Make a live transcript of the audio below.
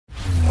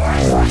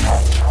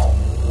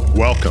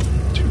Welcome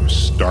to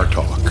Star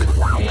Talk,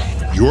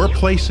 your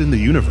place in the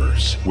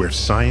universe where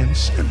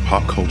science and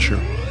pop culture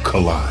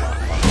collide.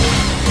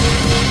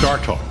 Star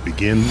Talk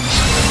begins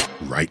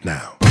right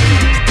now.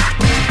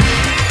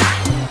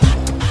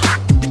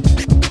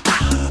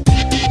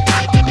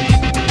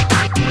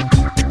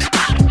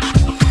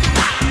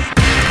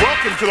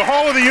 Welcome to the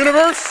Hall of the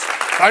Universe.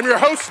 I'm your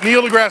host,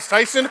 Neil deGrasse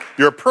Tyson,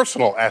 your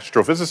personal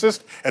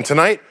astrophysicist, and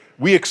tonight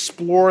we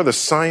explore the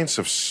science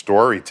of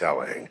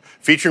storytelling,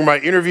 featuring my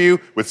interview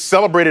with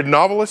celebrated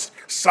novelist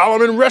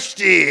Salman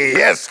Rushdie.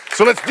 Yes,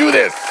 so let's do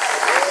this.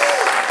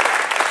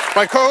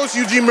 My co-host,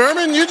 Eugene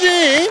Merman.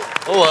 Eugene.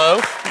 Hello.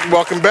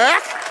 Welcome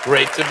back.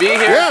 Great to be here.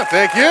 Yeah,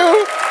 thank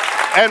you.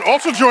 And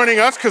also joining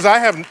us, because I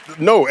have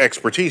no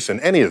expertise in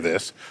any of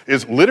this,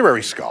 is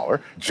literary scholar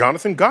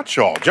Jonathan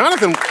Gottschall.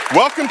 Jonathan,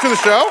 welcome to the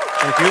show.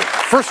 Thank you.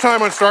 First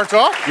time on Star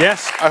Talk.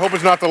 Yes. I hope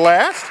it's not the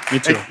last. Me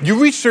too. And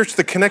you researched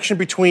the connection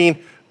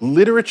between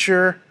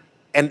literature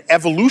and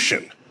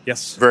evolution.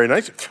 Yes. Very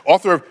nice.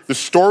 Author of The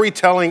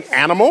Storytelling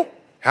Animal,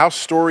 How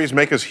Stories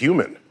Make Us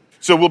Human.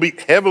 So we'll be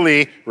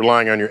heavily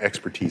relying on your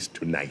expertise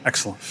tonight.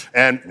 Excellent.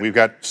 And we've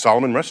got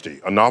Salman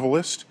Rushdie, a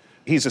novelist.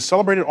 He's a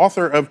celebrated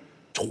author of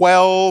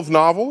 12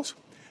 novels,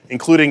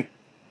 including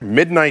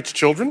Midnight's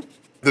Children,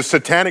 The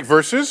Satanic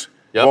Verses.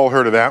 Yep. You've all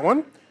heard of that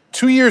one.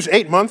 2 years,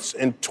 8 months,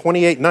 and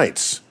 28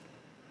 nights.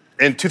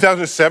 In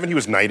 2007, he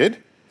was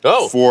knighted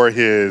for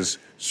his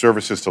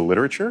services to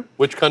literature.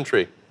 Which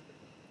country?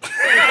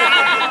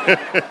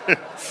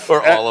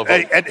 Or all of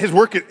them? And his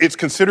work is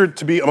considered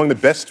to be among the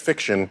best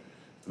fiction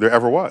there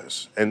ever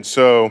was. And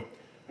so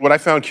what I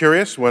found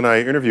curious when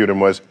I interviewed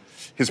him was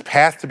his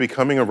path to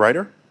becoming a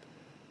writer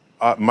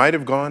might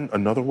have gone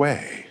another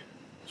way.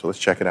 So let's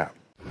check it out.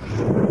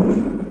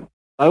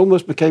 I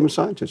almost became a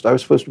scientist. I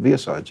was supposed to be a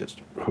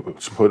scientist.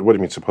 What do you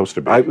mean supposed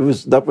to be? That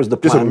was the plan.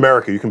 This is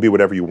America. You can be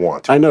whatever you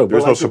want. I know.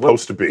 There's no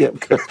supposed to be. Yeah,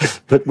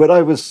 but when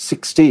I was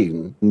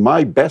 16,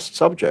 my best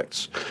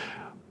subjects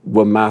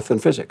were math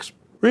and physics.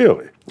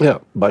 Really? Yeah,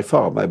 by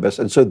far my best.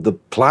 And so the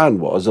plan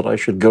was that I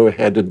should go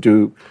ahead and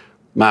do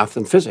math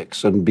and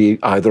physics and be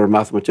either a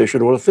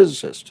mathematician or a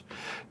physicist.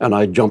 And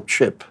I jumped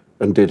ship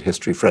and did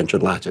history, French,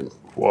 and Latin.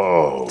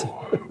 Whoa.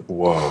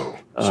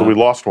 So we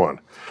lost one.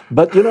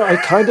 But you know, I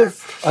kind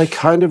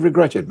of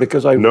regret it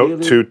because I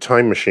Note to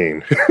time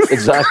machine.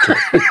 Exactly.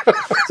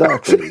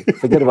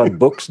 Forget about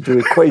books, do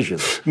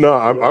equations. No,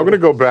 I'm going to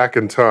go back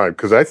in time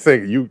because I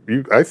think you.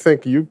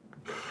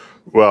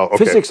 Well,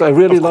 okay. Physics, I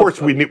really love. Of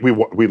course,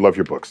 we love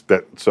your books.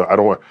 So I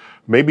don't want.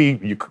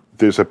 Maybe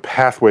there's a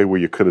pathway where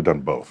you could have done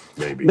both.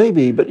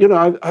 Maybe, but you know,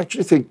 I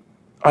actually think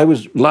I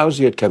was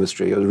lousy at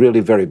chemistry. I was really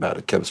very bad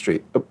at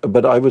chemistry,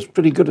 but I was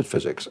pretty good at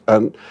physics.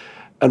 And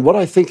what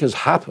I think has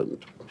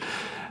happened,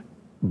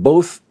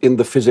 both in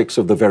the physics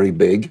of the very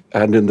big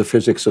and in the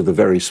physics of the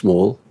very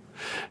small,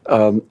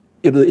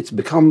 it's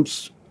become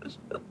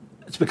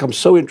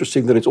so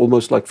interesting that it's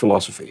almost like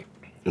philosophy,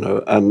 you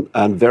know,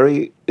 and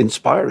very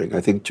inspiring,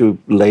 I think, to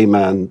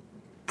layman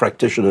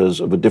practitioners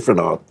of a different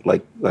art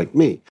like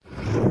me.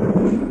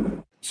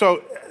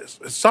 So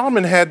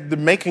Solomon had the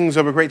makings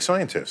of a great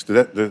scientist.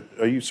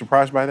 Are you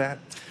surprised by that?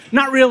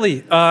 Not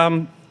really.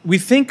 We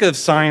think of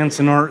science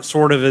and art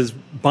sort of as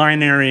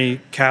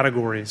binary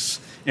categories,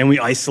 and we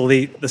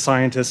isolate the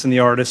scientists and the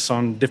artists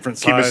on different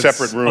sides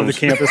separate rooms of the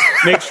campus,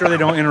 make sure they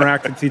don't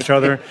interact with each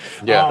other.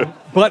 Yeah.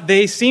 But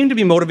they seem to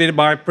be motivated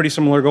by pretty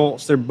similar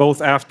goals. They're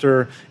both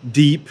after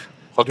deep,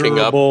 Hooking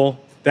durable,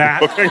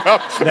 Hooking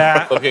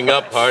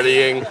up,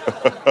 partying,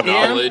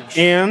 knowledge.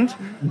 and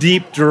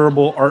deep,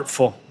 durable,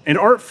 artful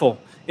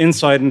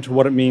insight into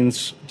what it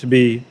means to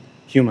be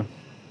human.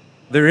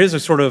 There is a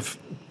sort of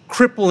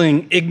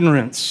crippling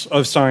ignorance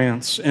of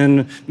science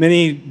in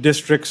many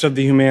districts of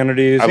the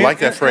humanities. I like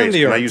that phrase.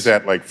 Can I arts. use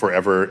that like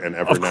forever and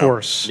ever Of now?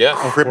 course. Yeah.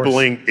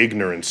 Crippling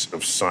ignorance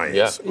of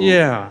science.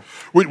 Yeah.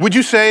 Yeah. Would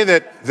you say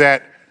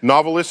that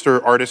novelists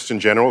or artists in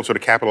general, sort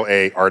of capital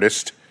A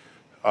artists,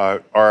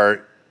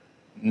 are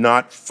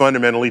not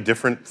fundamentally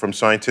different from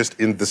scientists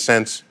in the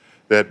sense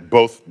that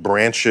both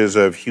branches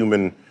of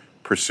human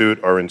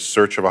pursuit are in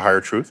search of a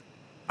higher truth?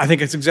 I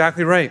think it's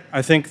exactly right.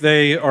 I think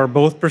they are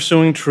both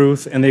pursuing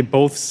truth, and they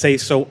both say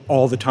so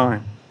all the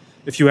time.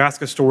 If you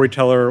ask a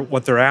storyteller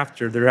what they're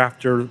after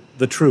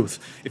the truth.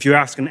 If you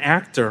ask an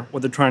actor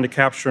what they're trying to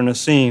capture in a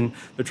scene,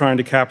 they're trying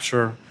to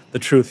capture the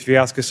truth. If you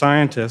ask a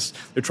scientist,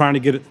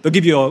 they'll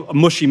give you a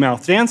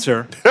mushy-mouthed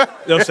answer.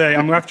 They'll say,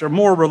 I'm after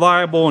more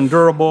reliable and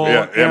durable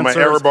answers. And my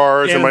error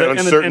bars and my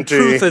uncertainty. And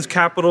truth is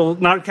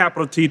not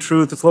capital T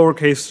truth, it's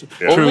lowercase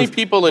truth. Only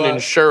people in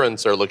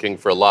insurance are looking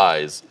for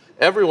lies.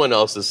 Everyone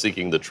else is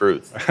seeking the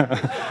truth.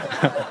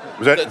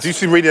 Do you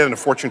see read that in a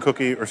fortune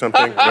cookie or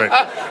something?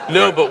 Right.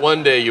 No, but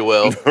one day you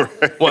will,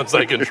 once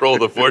I control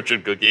the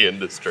fortune cookie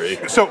industry.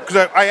 So,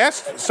 because I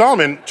asked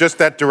Solomon just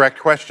that direct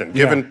question,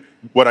 given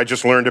what I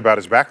just learned about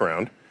his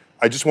background,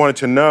 I just wanted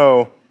to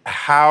know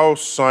how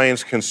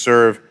science can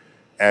serve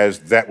as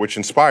that which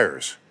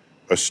inspires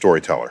a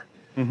storyteller.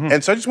 Mm-hmm.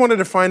 And so I just wanted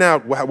to find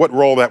out what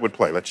role that would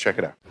play. Let's check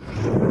it out.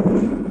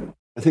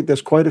 I think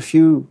there's quite a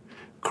few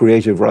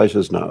creative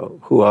writers now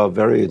who are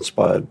very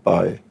inspired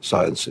by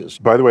sciences.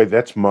 By the way,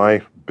 that's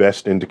my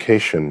best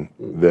indication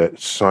that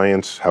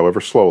science, however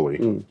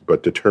slowly,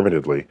 but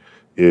determinedly,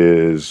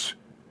 is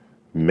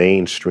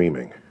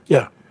mainstreaming.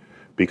 Yeah.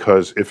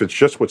 Because if it's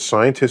just what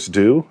scientists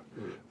do,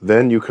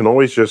 then you can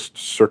always just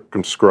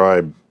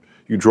circumscribe.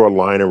 You draw a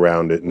line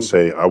around it and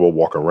say, I will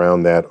walk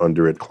around that,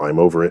 under it, climb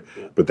over it.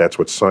 But that's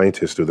what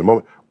scientists do. The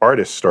moment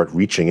artists start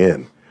reaching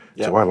in,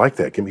 so I like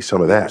that. Give me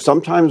some of that.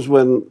 Sometimes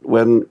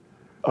when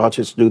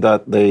artists do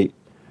that, they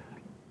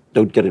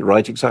don't get it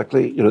right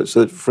exactly.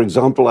 So for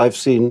example, I've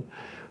seen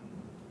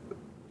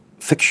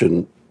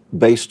fiction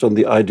based on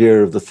the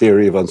idea of the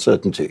theory of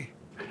uncertainty,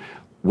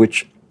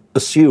 which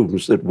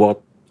assumes that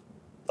what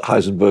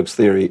Heisenberg's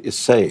theory is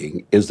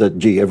saying is that,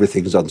 gee,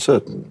 everything's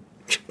uncertain,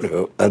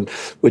 and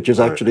which is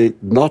actually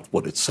not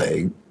what it's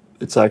saying.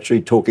 It's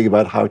actually talking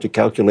about how to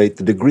calculate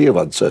the degree of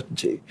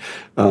uncertainty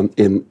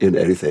in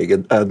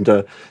anything.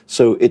 And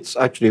so it's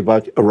actually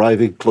about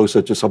arriving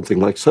closer to something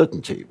like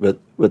certainty. But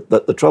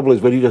the trouble is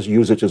when you just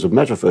use it as a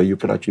metaphor, you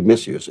can actually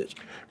misuse it.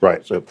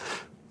 Right. So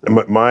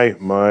my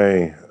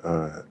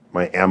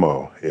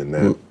ammo in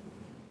that,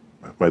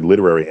 my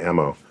literary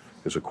ammo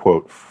is a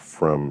quote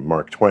from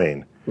Mark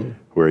Twain,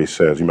 where he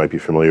says, you might be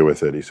familiar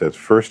with it, he says,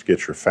 first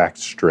get your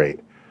facts straight,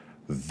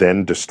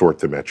 then distort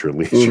them at your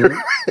leisure.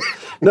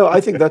 No,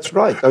 I think that's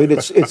right. I mean,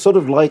 it's sort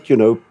of like,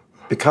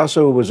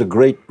 Picasso was a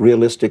great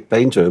realistic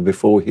painter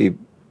before he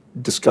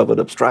discovered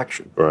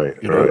abstraction. Right.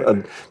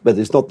 But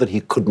it's not that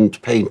he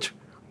couldn't paint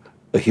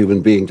a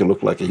human being to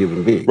look like a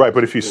human being. Right,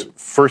 but if you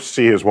first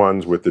see his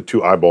ones with the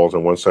two eyeballs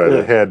on one side of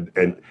the head,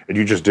 and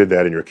you just did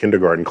that in your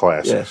kindergarten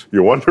class,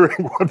 you're wondering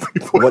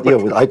what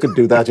people... I could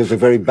do that as a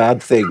very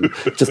bad thing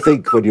to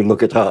think when you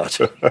look at art.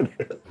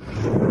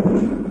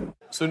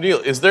 So Neil,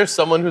 is there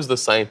someone who's the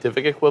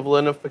scientific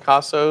equivalent of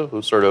Picasso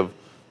who sort of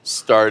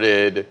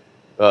started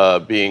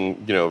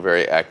being,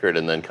 very accurate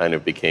and then kind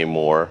of became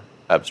more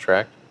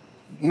abstract?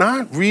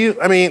 Not real.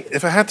 I mean,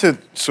 if I had to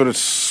sort of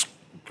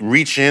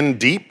reach in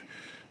deep,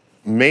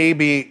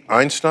 maybe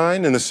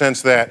Einstein, in the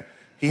sense that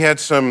he had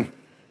some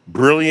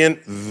brilliant,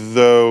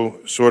 though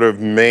sort of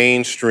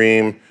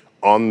mainstream,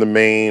 on the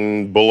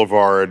main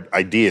boulevard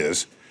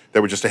ideas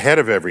that were just ahead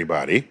of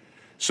everybody.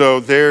 So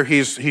there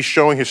he's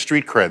showing his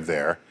street cred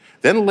there.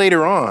 Then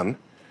later on,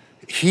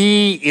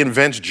 he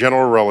invents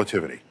general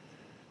relativity.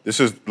 This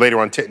is later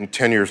on,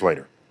 10 years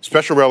later.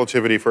 Special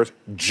relativity first,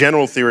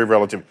 general theory of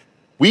relativity.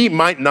 We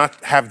might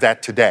not have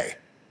that today,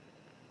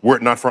 were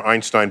it not for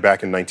Einstein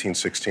back in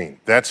 1916.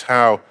 That's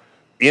how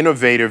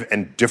innovative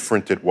and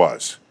different it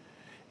was.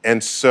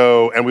 And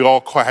we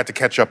all had to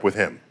catch up with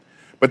him.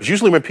 But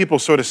usually when people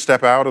sort of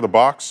step out of the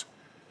box,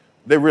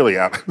 they're really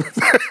out.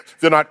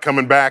 They're not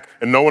coming back,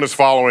 and no one is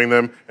following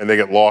them, and they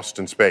get lost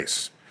in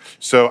space.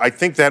 So I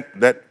think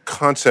that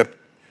concept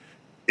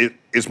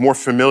is more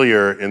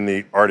familiar in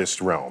the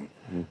artist realm,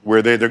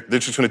 where they're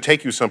just going to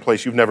take you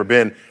someplace you've never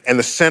been, and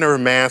the center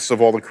mass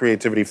of all the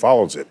creativity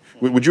follows it.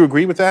 Would you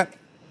agree with that?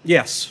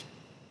 Yes.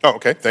 Oh,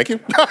 okay, thank you.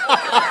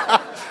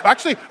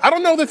 Actually, I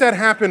don't know that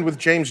happened with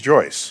James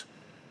Joyce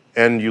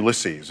and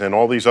Ulysses and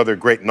all these other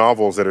great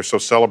novels that are so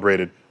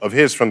celebrated of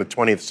his from the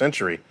 20th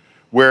century,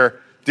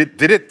 where did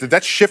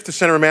that shift the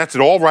center of mass?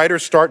 Did all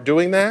writers start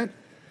doing that?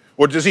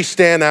 Or does he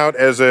stand out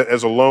as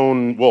a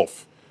lone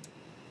wolf?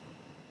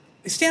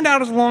 They stand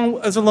out as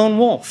a lone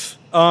wolf.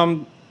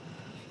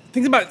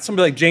 Think about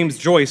somebody like James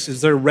Joyce,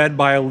 is they're read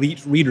by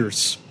elite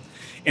readers.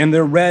 And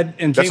they're read...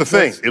 And That's James the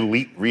thing, Joyce,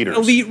 elite readers.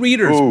 Elite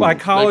readers by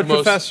college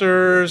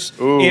professors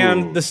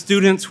and the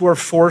students who are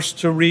forced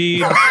to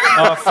read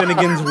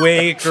Finnegan's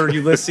Wake or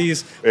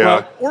Ulysses. Yeah.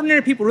 Well,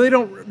 ordinary people really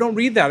don't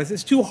read that.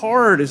 It's too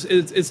hard.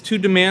 It's too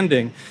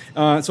demanding.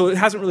 So it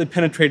hasn't really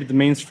penetrated the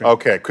mainstream.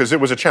 Okay, because it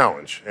was a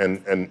challenge,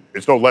 and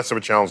it's no less of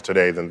a challenge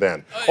today than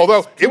then.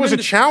 Although it was a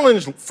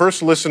challenge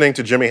first listening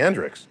to Jimi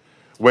Hendrix,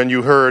 when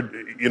you heard,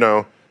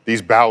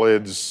 these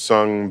ballads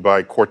sung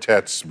by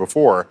quartets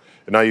before,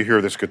 and now you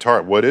hear this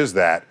guitar. What is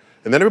that?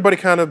 And then everybody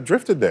kind of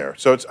drifted there.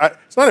 So it's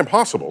not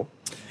impossible.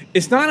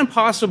 It's not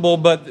impossible,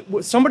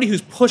 but somebody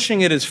who's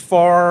pushing it as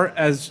far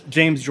as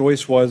James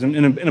Joyce was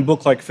in a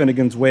book like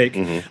Finnegan's Wake,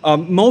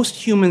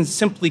 most humans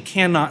simply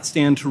cannot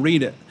stand to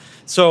read it.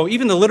 So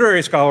even the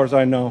literary scholars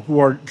I know who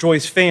are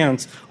Joyce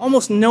fans,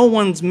 almost no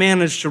one's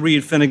managed to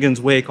read Finnegan's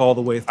Wake all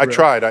the way through. I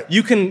tried.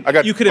 You can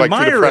like,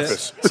 admire it.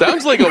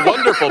 Sounds like a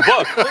wonderful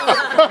book.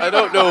 I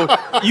don't know.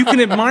 You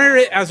can admire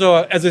it as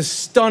a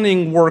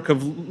stunning work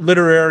of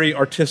literary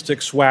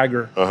artistic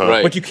swagger,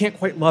 Right. but you can't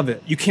quite love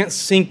it. You can't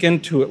sink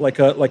into it like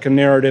a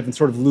narrative and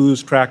sort of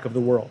lose track of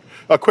the world.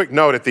 A quick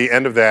note at the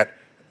end of that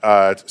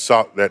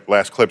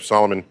last clip,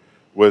 Solomon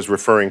was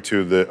referring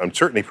to the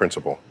uncertainty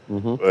principle,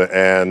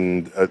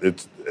 and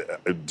it's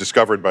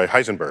discovered by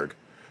Heisenberg,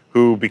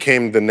 who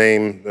became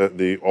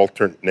the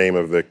alternate name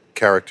of the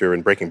character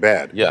in Breaking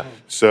Bad. Yeah.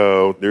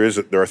 So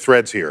there are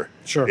threads here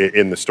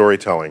in the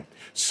storytelling.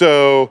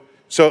 So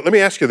let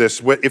me ask you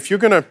this: if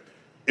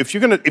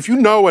you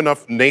know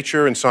enough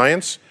nature and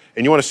science,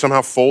 and you want to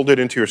somehow fold it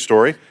into your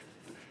story,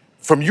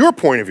 From your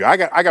point of view, I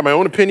got my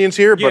own opinions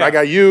here, but Yeah. I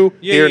got you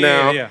Yeah, here yeah,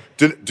 now. yeah.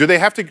 Do they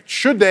have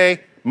to,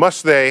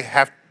 must they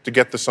have to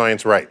get the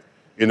science right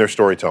in their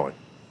storytelling?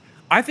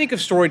 I think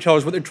of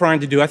storytellers, what they're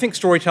trying to do, I think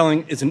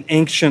storytelling is an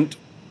ancient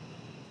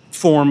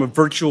form of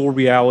virtual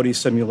reality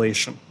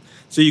simulation.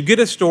 So you get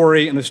a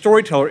story, and the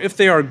storyteller, if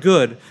they are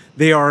good,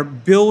 they are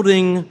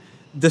building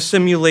the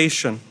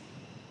simulation,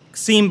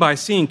 scene by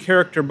scene,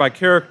 character by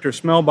character,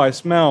 smell by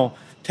smell,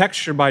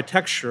 texture by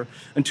texture,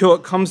 until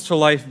it comes to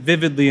life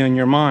vividly in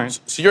your mind.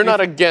 So you're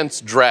not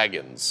against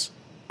dragons?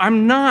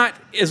 I'm not,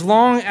 as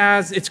long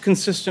as it's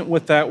consistent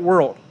with that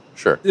world.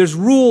 Sure. There's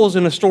rules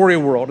in a story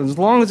world, and as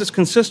long as it's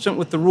consistent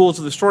with the rules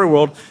of the story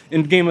world,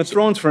 in Game of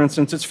Thrones, for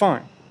instance, it's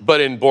fine. But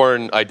in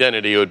Born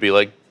Identity, it would be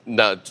like,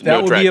 no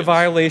That would be a dragons.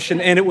 violation,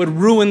 and it would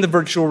ruin the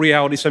virtual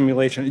reality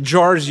simulation. It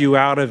jars you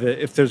out of it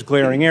if there's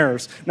glaring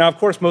errors. Now, of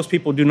course, most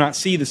people do not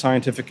see the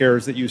scientific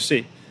errors that you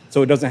see,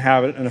 so it doesn't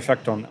have an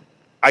effect on them.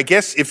 I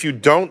guess if you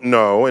don't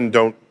know and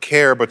don't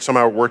care, but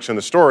somehow it works in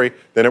the story,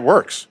 then it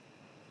works,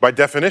 by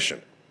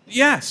definition.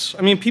 Yes,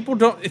 I mean, if people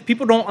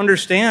don't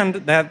understand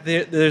that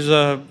there's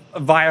a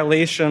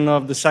violation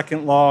of the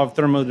second law of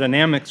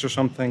thermodynamics or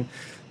something,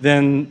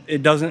 then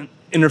it doesn't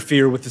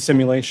interfere with the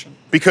simulation.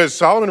 Because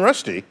Salman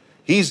Rushdie,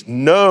 he's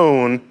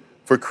known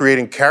for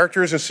creating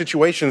characters and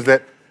situations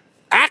that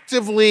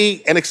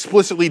actively and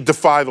explicitly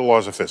defy the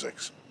laws of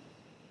physics.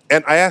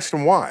 And I asked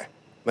him why.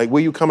 Like,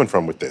 where are you coming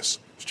from with this?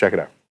 Let's check it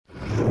out.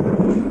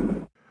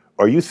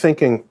 Are you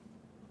thinking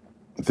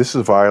this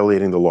is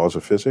violating the laws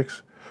of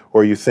physics?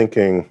 Or are you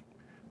thinking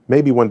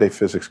maybe one day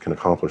physics can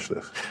accomplish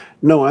this?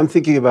 No, I'm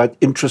thinking about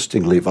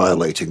interestingly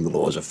violating the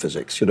laws of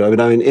physics. I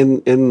mean,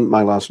 in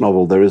my last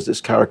novel, there is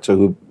this character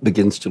who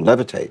begins to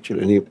levitate,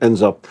 and he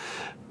ends up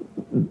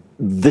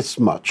this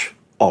much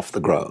off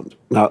the ground.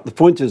 Now, the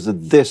point is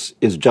that this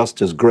is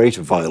just as great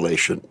a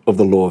violation of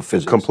the law of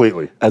physics.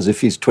 Completely. As if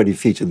he's 20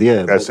 feet in the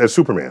air. As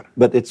Superman.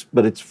 But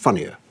it's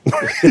funnier.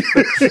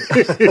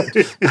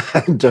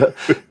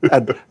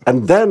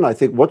 and then I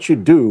think what you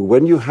do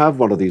when you have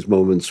one of these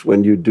moments,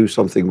 when you do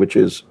something which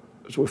is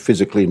sort of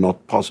physically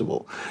not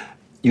possible,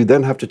 you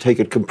then have to take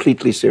it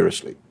completely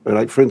seriously.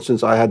 Like, for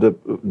instance, I had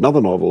another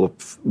novel, a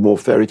more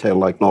fairy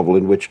tale-like novel,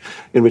 in which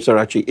there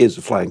actually is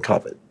a flying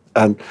carpet.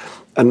 And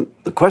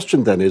the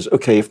question then is,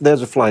 okay, if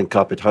there's a flying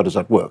carpet, how does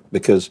that work?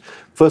 Because,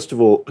 first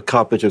of all, a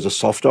carpet is a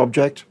soft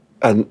object.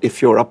 And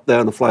if you're up there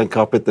on the flying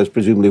carpet, there's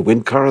presumably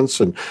wind currents.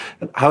 And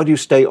how do you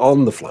stay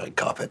on the flying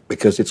carpet?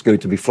 Because it's going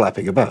to be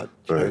flapping about.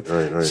 Right.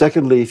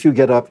 Secondly, if you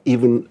get up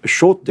even a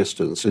short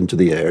distance into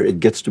the air, it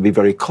gets to be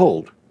very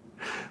cold.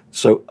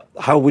 So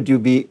how would you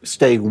be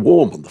staying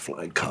warm on the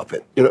flying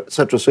carpet, et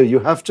cetera? So you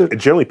have to... And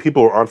generally,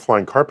 people who are on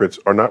flying carpets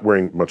are not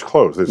wearing much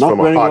clothes. It's from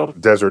a hot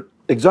desert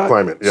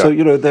climate. Yeah.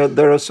 So,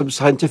 there are some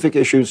scientific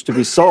issues to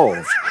be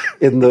solved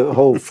in the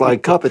whole flying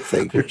carpet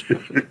thing.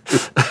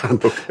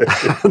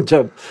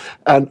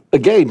 And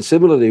again,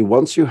 similarly,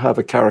 once you have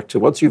a character,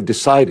 once you've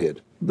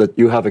decided that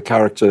you have a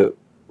character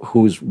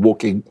who's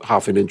walking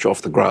half an inch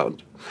off the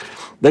ground,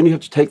 then you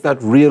have to take that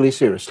really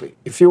seriously.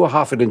 If you were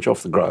half an inch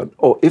off the ground,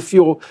 or if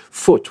your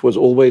foot was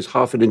always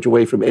half an inch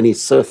away from any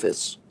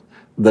surface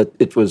that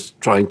it was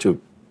trying to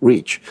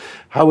reach,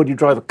 how would you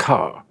drive a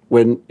car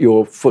when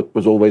your foot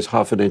was always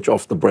half an inch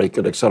off the brake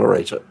and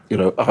accelerator?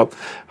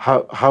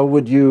 How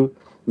would you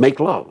make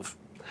love?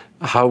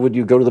 How would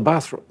you go to the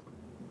bathroom?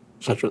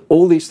 Etc.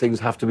 All these things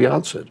have to be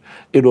answered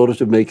in order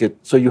to make it.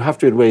 So you have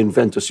to, in a way,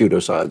 invent a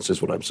pseudoscience,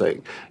 is what I'm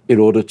saying, in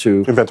order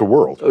to invent a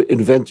world.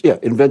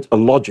 Invent a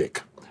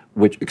logic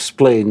which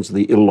explains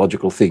the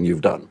illogical thing you've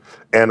done.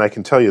 And I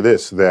can tell you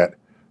this, that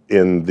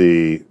in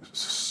the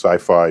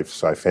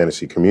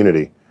sci-fantasy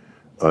community,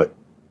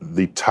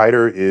 the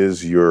tighter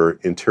is your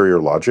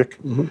interior logic,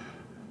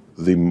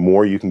 the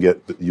more you can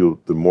get,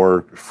 the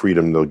more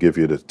freedom they'll give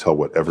you to tell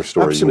whatever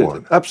story you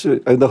want.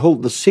 Absolutely. And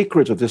the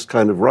secret of this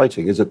kind of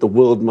writing is that the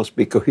world must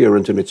be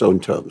coherent in its own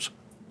terms.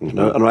 And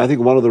I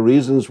think one of the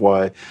reasons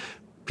why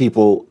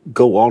people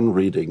go on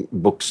reading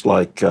books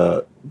like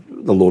The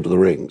Lord of the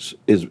Rings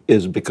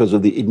is because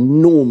of the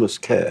enormous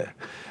care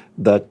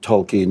that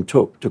Tolkien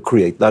took to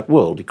create that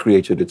world. He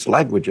created its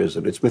languages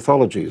and its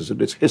mythologies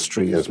and its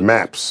histories. Its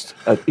maps.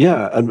 But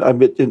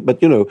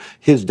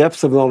his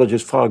depth of knowledge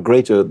is far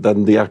greater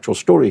than the actual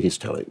story he's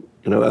telling.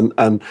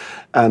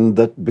 And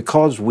that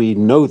because we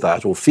know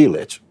that or feel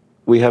it,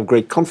 we have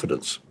great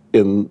confidence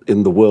in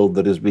the world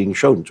that is being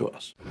shown to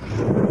us.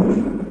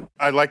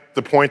 I like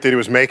the point that he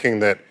was making,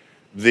 that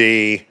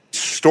the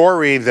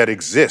story that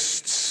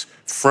exists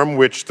from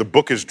which the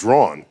book is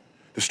drawn,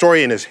 the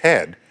story in his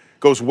head,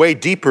 goes way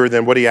deeper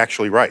than what he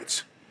actually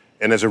writes.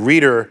 And as a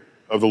reader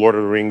of The Lord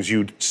of the Rings,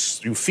 you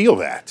feel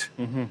that.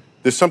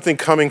 There's something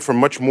coming from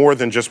much more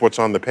than just what's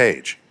on the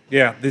page.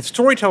 Yeah, the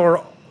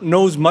storyteller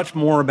knows much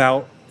more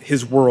about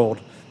his world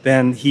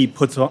than he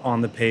puts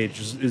on the page.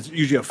 It's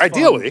usually a fun,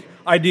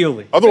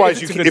 Ideally.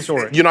 Otherwise,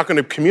 you're not going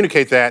to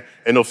communicate that,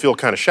 and it'll feel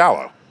kind of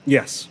shallow.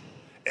 Yes.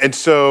 And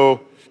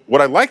so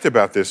what I liked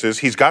about this is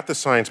he's got the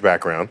science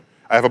background.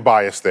 I have a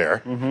bias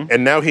there.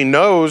 And now he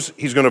knows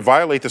he's going to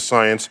violate the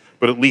science,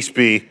 but at least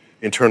be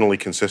internally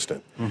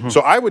consistent.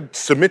 So I would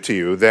submit to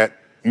you that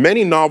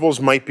many novels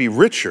might be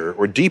richer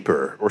or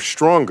deeper or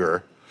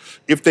stronger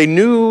if they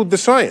knew the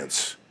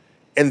science.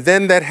 And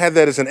then that had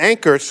that as an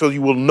anchor so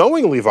you will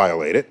knowingly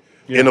violate it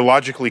in a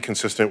logically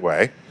consistent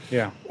way.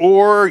 Yeah.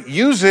 Or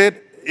use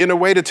it in a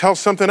way to tell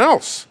something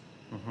else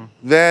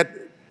that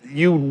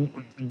you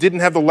didn't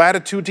have the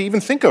latitude to even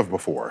think of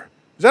before.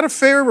 Is that a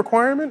fair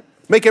requirement?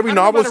 Make every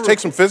novelist take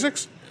some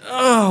physics?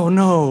 Oh,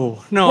 no.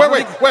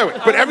 Wait.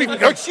 But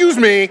excuse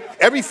me,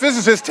 every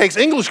physicist takes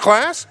English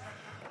class?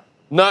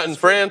 Not in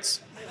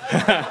France.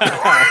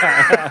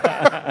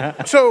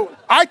 So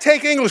I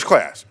take English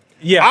class.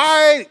 Yes.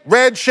 I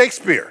read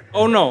Shakespeare.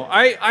 Oh, no.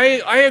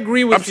 I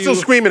agree with you. I'm still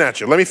screaming at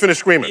you. Let me finish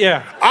screaming.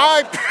 Yeah.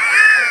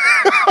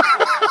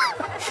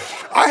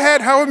 I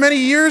had how many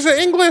years of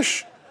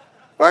English?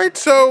 Right?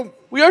 So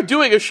We are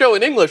doing a show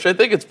in English. I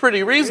think it's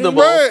pretty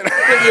reasonable Right.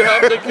 that you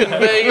have to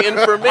convey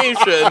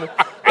information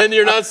and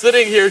you're not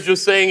sitting here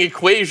just saying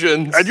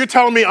equations. and you're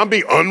telling me I'm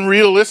being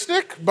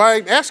unrealistic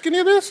by asking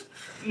you this?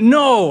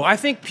 No, I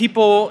think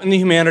people in the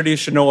humanities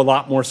should know a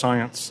lot more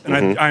science.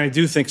 And I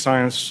do think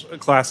science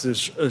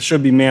classes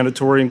should be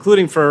mandatory,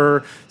 including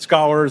for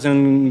scholars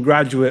and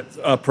graduate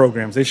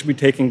programs. They should be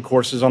taking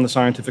courses on the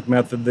scientific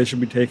method. They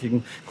should be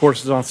taking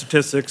courses on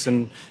statistics.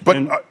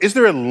 But is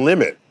there a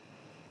limit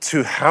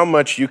to how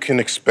much you can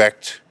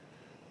expect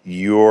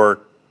your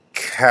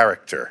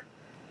character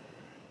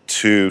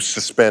to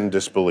suspend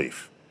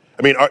disbelief?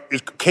 I mean,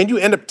 can you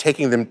end up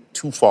taking them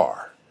too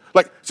far?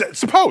 Like,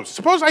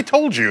 suppose I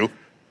told you,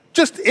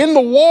 just in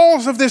the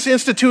walls of this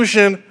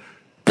institution,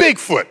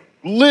 Bigfoot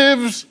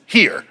lives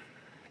here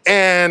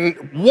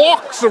and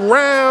walks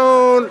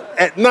around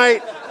at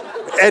night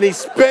and he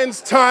spends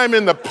time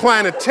in the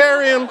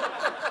planetarium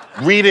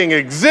reading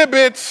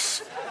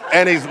exhibits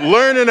and he's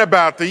learning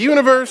about the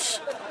universe.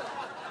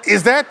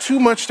 Is that too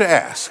much to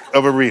ask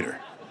of a reader?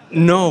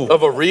 No.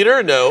 Of a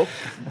reader? No.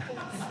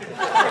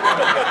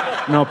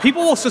 No,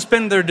 people will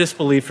suspend their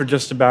disbelief for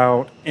just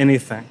about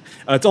anything.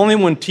 It's only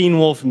when Teen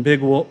Wolf and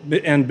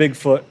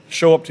Bigfoot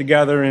show up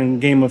together in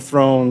Game of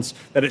Thrones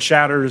that it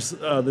shatters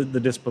the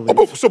disbelief.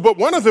 But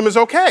one of them is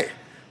okay.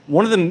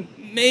 One of them,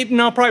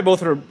 probably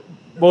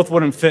both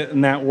wouldn't fit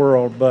in that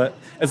world. But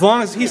as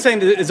long as he's saying,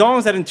 that as long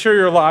as that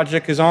interior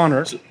logic is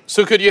honored.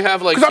 So could you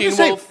have like Because I'm Teen just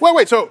saying, Wolf?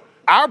 wait, so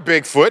our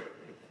Bigfoot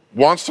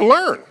wants to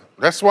learn.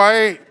 That's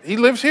why he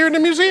lives here in the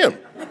museum.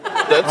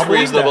 That's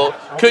reasonable.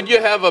 Could you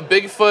have a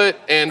Bigfoot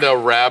and a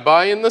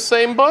rabbi in the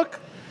same book?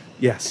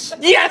 Yes.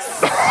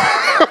 Yes!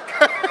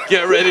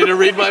 Get ready to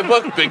read my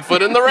book,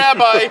 Bigfoot and the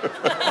Rabbi.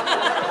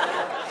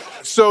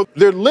 So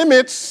there are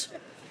limits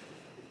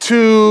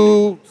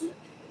to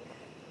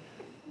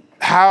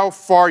how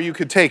far you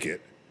could take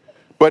it.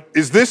 But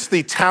is this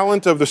the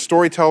talent of the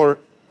storyteller?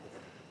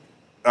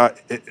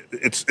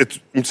 It's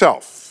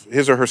himself,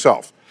 his or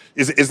herself.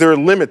 Is there a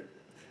limit?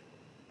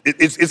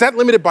 Is that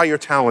limited by your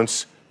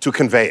talents to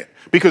convey it?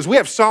 Because we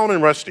have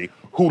Salman Rushdie,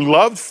 who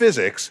loved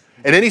physics,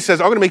 and then he says,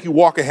 I'm going to make you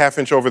walk a half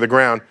inch over the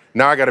ground.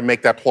 Now I got to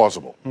make that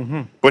plausible.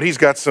 But he's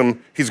got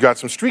some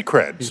street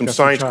cred, some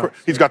science.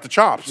 He's got the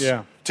chops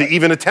to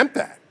even attempt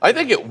that. I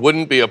think it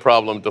wouldn't be a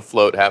problem to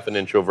float half an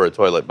inch over a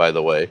toilet, by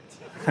the way.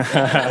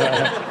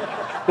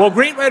 Well,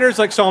 great writers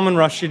like Salman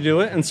Rushdie do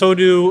it, and so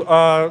do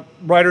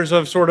writers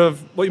of sort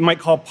of what you might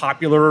call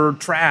popular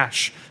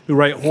trash, who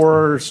write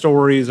horror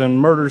stories and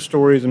murder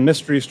stories and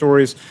mystery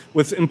stories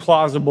with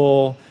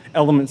implausible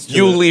elements to it.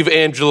 You leave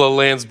Angela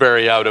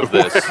Lansbury out of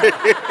this.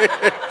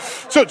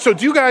 So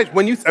do you guys,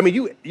 when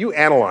you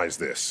analyze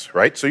this,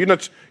 right? So you're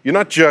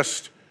not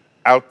just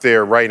out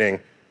there writing,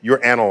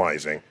 you're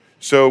analyzing.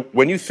 So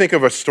when you think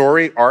of a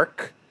story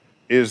arc,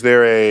 is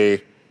there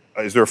a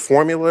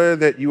formula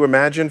that you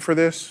imagine for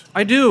this?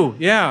 I do,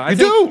 yeah. You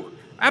do?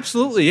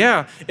 Absolutely,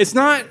 yeah. It's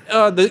not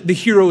the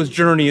hero's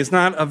journey. It's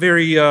not a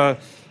very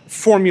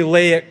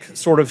formulaic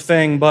sort of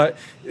thing, but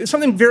it's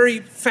something very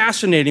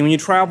fascinating when you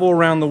travel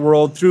around the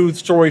world through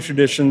story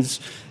traditions.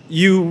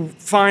 You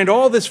find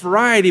all this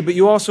variety, but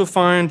you also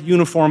find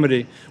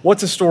uniformity.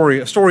 What's a story?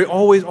 A story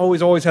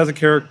always has a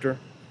character.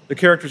 The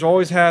character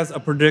always has a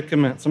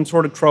predicament, some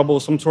sort of trouble,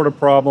 some sort of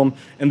problem,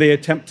 and they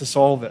attempt to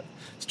solve it.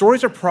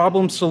 Stories are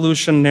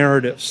problem-solution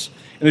narratives,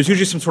 and there's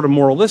usually some sort of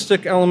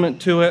moralistic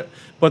element to it,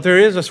 but there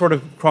is a sort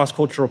of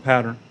cross-cultural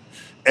pattern.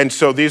 And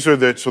so these are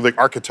the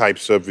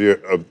archetypes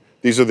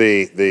these are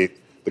the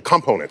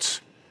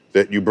components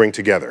that you bring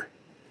together.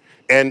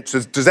 And so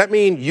does that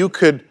mean you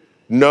could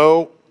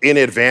know in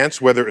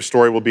advance whether a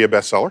story will be a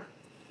bestseller?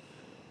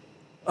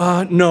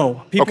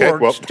 No. People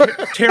are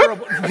terrible.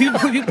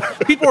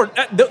 People are.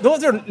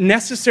 Those are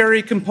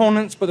necessary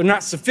components, but they're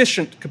not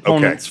sufficient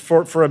components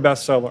for a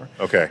bestseller.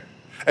 Okay.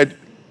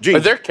 Gene, Are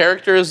there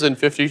characters in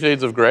 50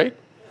 Shades of Grey?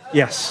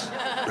 Yes.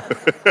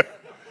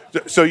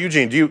 So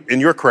Eugene, in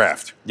your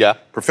craft, Yeah.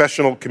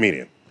 professional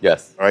comedian,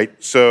 Yes. all right?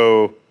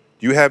 So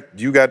do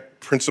you got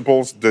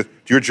principles? Do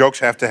your jokes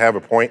have to have a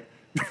point?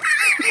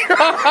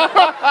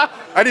 I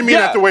didn't mean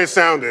that the way it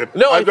sounded.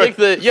 No, I think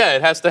that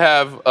it has to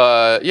have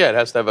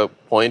a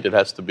point. It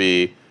has to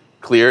be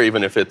clear,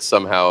 even if it's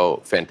somehow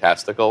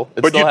fantastical.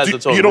 It still has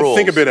its own rules. You don't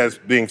think of it as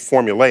being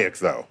formulaic,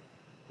 though.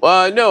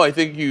 No, I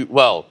think you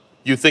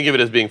think of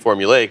it as being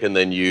formulaic, and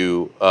then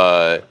you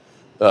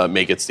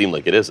make it seem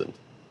like it isn't.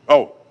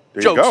 Oh,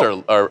 there you go.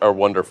 Jokes are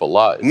wonderful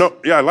lies. No,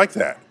 yeah, I like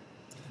that.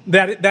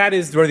 That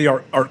is where the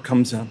art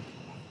comes in.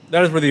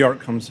 That is where the art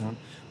comes in.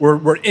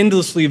 We're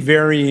endlessly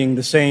varying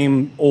the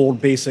same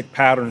old basic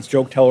patterns.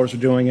 Joke tellers are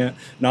doing it.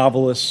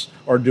 Novelists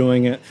are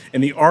doing it.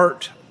 And the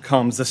art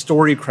comes, the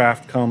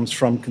storycraft comes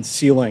from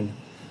concealing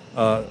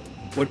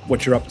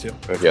what you're up to.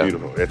 That's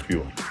beautiful. That's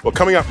beautiful. Well,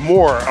 coming up,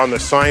 more on the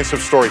science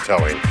of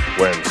storytelling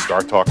when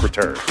Star Talk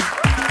returns.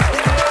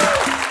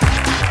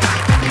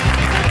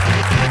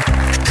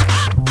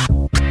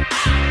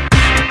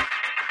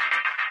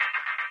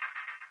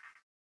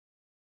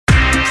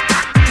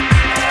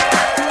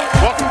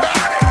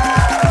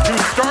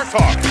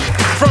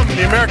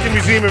 The American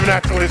Museum of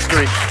Natural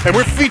History, and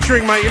we're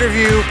featuring my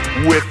interview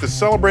with the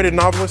celebrated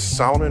novelist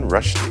Salman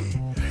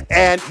Rushdie.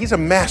 And he's a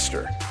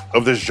master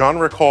of the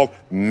genre called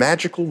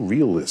magical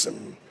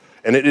realism,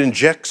 and it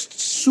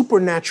injects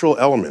supernatural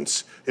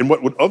elements in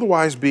what would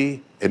otherwise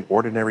be an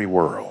ordinary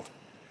world.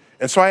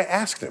 And so I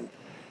asked him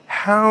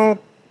how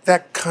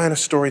that kind of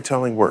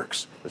storytelling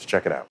works. Let's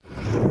check it out.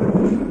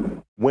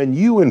 When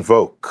you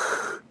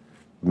invoke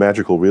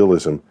magical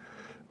realism,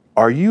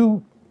 are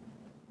you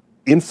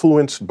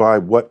influenced by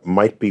what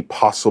might be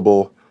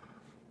possible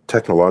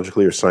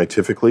technologically or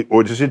scientifically,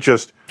 or does it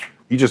just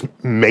you just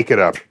make it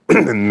up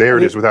and there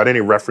it is without any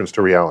reference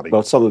to reality?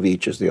 Well, some of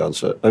each is the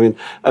answer.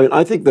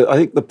 I think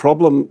the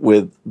problem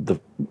with the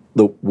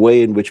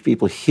way in which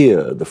people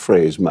hear the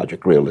phrase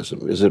magic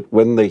realism is that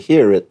when they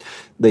hear it,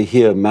 they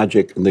hear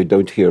magic and they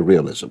don't hear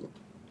realism,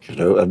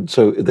 and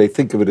so they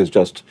think of it as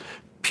just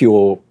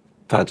pure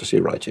fantasy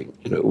writing,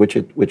 which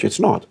it's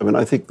not.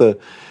 I think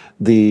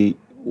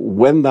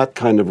when that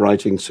kind of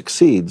writing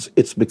succeeds,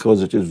 it's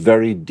because it is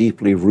very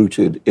deeply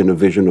rooted in a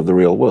vision of the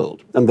real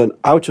world. And then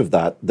out of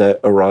that, there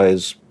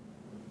arise,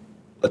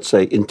 let's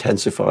say,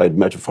 intensified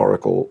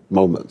metaphorical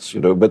moments,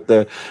 but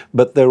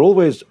they're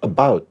always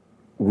about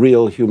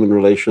real human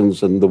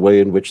relations and the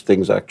way in which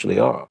things actually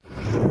are.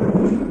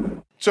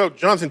 So,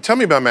 Jonathan, tell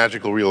me about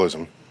magical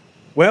realism.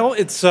 Well,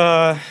 it's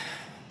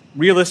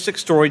realistic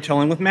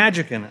storytelling with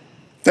magic in it.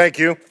 Thank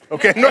you.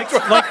 Okay.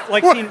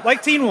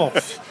 Like Teen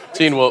Wolf.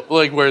 Teen Wolf,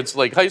 like where it's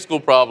like high school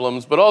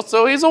problems, but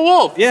also he's a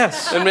wolf.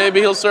 Yes. And maybe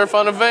he'll surf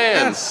on a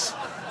van. Yes.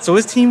 So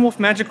is Teen Wolf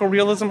magical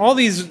realism? All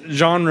these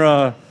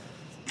genre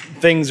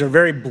things are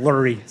very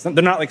blurry.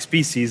 They're not like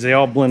species. They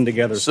all blend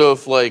together. So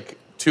if like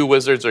two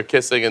wizards are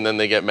kissing and then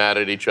they get mad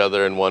at each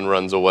other and one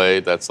runs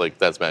away, that's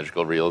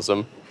magical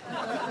realism?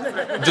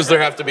 Does there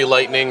have to be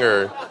lightning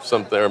or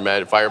something, or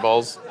mad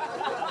fireballs?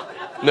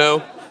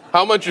 No?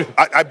 How much?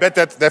 I bet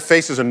that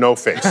face is a no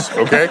face,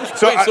 okay?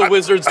 So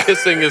wizards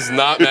kissing is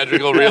not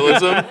magical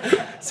realism?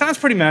 Sounds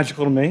pretty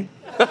magical to me.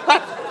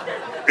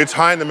 It's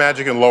high in the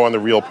magic and low on the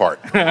real part.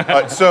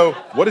 So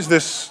what is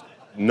this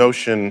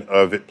notion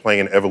of it playing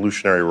an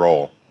evolutionary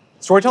role?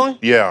 Storytelling?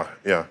 Yeah.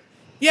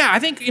 Yeah, I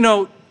think,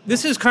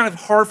 this is kind of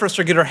hard for us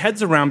to get our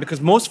heads around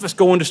because most of us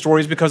go into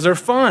stories because they're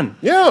fun.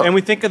 Yeah. And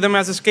we think of them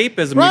as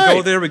escapism. Right. We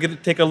go there, we get to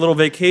take a little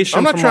vacation.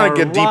 I'm not trying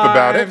to get deep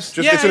about it. It's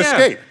an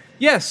escape.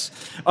 Yes.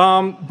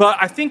 But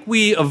I think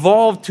we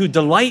evolved to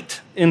delight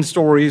in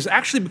stories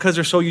actually because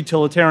they're so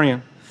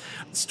utilitarian.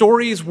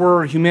 Stories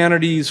were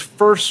humanity's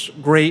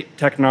first great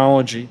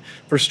technology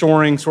for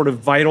storing sort of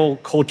vital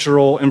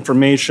cultural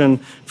information,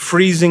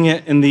 freezing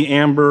it in the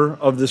amber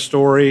of the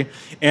story,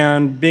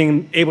 and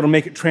being able to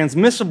make it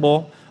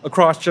transmissible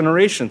across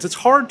generations. It's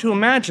hard to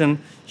imagine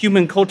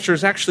human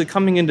cultures actually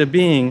coming into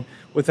being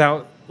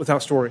without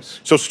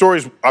stories. So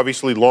stories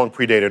obviously long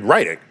predated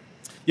writing.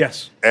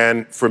 Yes.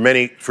 And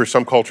for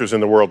some cultures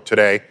in the world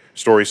today,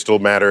 stories still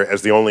matter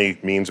as the only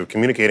means of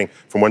communicating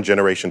from one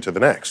generation to the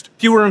next.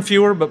 Fewer and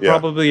fewer, but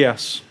probably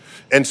yes.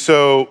 And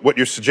so what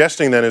you're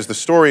suggesting then is the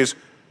stories,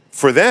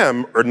 for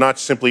them, are not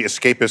simply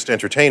escapist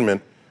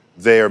entertainment.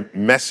 They are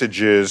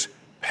messages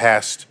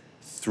passed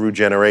through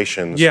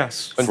generations.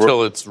 Yes.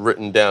 Until it's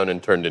written down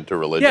and turned into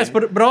religion. Yes,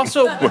 but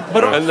also...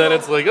 and then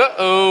it's like,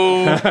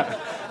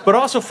 uh-oh. But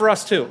also for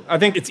us, too. I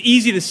think it's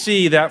easy to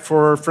see that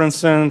for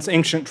instance,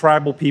 ancient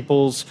tribal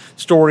peoples,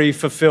 story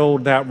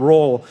fulfilled that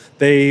role.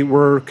 They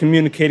were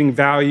communicating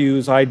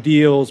values,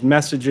 ideals,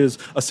 messages,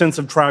 a sense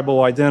of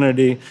tribal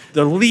identity.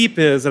 The leap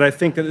is that I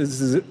think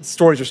that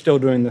stories are still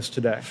doing this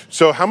today.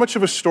 So how much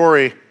of a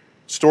story's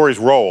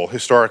role,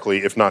 historically,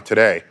 if not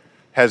today,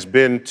 has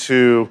been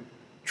to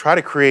try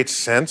to create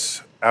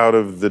sense out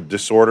of the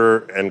disorder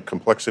and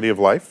complexity of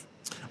life?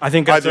 I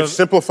think either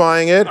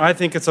simplifying it. I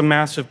think it's a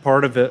massive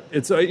part of it.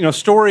 It's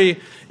story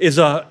is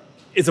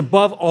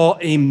above all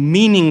a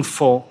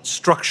meaningful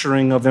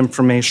structuring of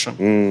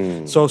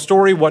information. So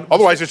story,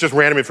 otherwise it's just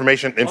random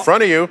information in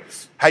front of you.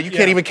 How you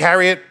can't even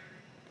carry it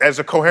as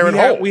a coherent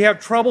whole. We have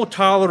trouble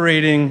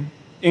tolerating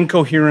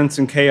incoherence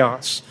and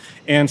chaos,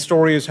 and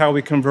story is how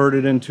we convert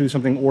it into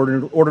something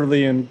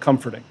orderly and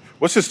comforting.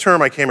 What's this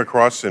term I came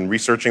across in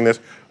researching this?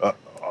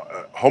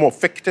 Homo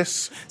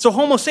fictus? So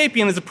Homo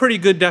sapien is a pretty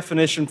good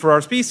definition for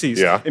our species.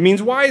 Yeah. It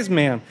means wise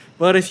man.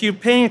 But if you're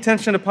paying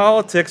attention to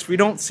politics, we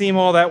don't seem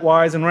all that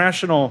wise and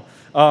rational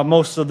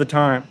most of the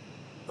time.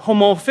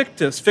 Homo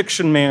fictus,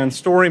 fiction man,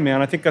 story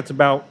man, I think that's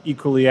about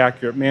equally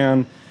accurate.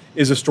 Man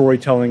is a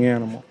storytelling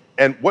animal.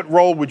 And what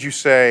role would you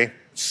say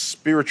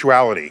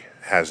spirituality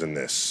has in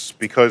this?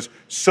 Because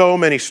so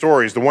many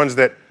stories, the ones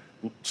that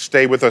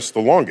stay with us the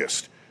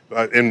longest,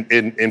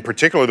 in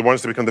particular, the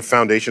ones that become the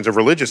foundations of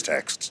religious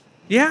texts.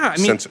 Yeah,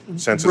 I mean,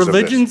 senses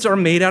religions are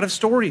made out of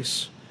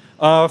stories.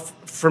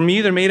 For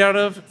me, they're made out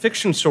of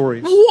fiction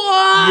stories.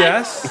 What?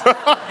 Yes.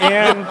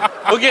 And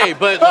Okay,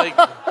 but like,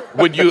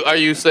 are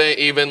you saying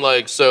even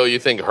like, so you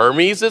think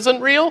Hermes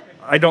isn't real?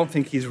 I don't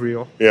think he's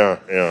real. Yeah.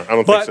 I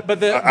don't think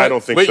so. I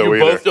don't think Wait, so you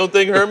either. both don't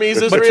think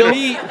Hermes is But real? to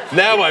me,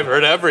 Now I've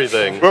heard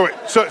everything. Wait.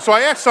 So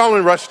I asked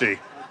Salman Rushdie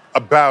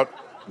about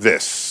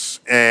this,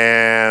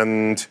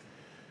 and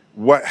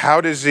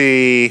how does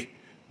he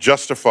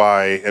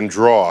justify and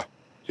draw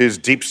his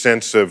deep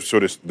sense of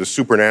sort of the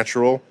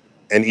supernatural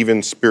and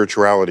even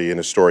spirituality in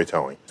his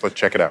storytelling? So let's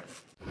check it out.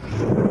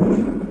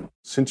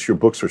 Since your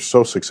books are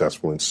so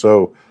successful and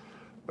so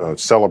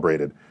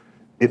celebrated,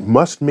 it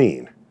must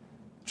mean,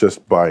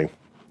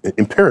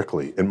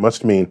 empirically, it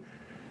must mean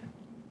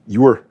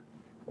you're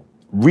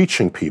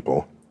reaching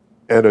people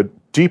at a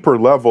deeper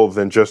level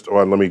than just,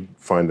 let me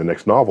find the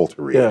next novel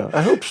to read. Yeah,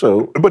 I hope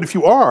so. But if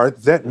you are,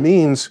 that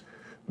means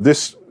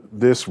this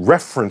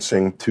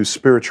referencing to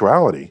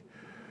spirituality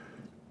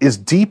is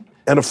deep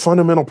and a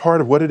fundamental part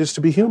of what it is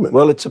to be human.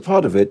 Well, it's a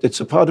part of it. It's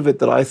a part of it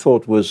that I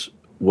thought was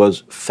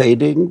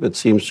fading, but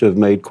seems to have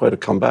made quite a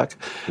comeback,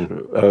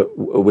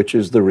 which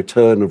is the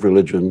return of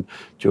religion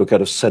to a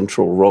kind of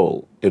central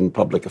role in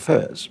public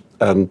affairs.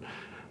 And,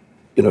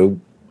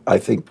 I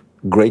think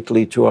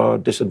greatly to our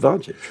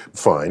disadvantage.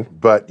 Fine,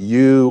 but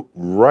you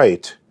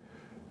write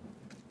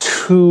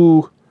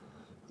to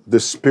the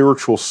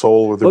spiritual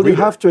soul of the reader. You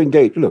have to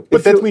engage. Look,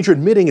 but that means you're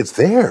admitting it's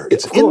there.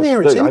 It's in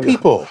there. It's in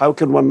people. How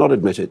can one not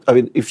admit it? I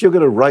mean, if you're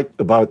going to write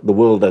about the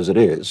world as it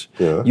is,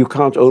 you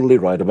can't only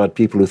write about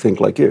people who think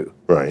like you.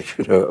 Right.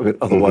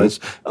 Otherwise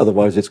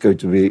it's going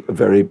to be a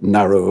very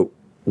narrow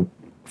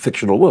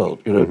fictional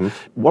world.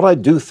 What I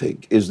do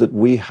think is that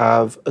we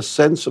have a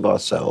sense of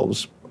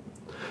ourselves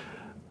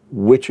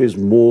which is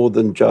more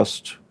than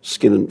just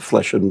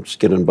flesh and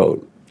skin and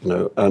bone.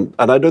 And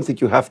I don't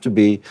think you have to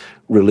be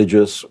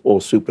religious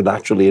or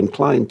supernaturally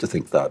inclined to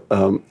think that.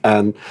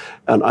 And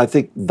I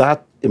think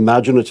that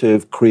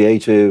imaginative,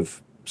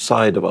 creative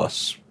side of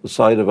us, the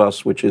side of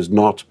us which is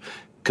not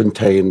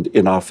contained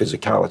in our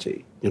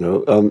physicality,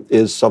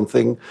 is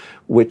something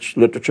which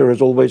literature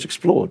has always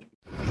explored.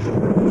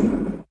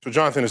 So,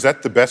 Jonathan, is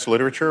that the best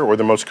literature or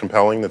the most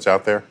compelling that's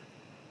out there?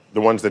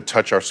 The ones that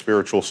touch our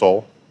spiritual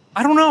soul?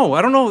 I don't know.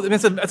 I mean,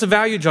 it's a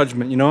value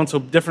judgment, and so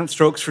different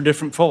strokes for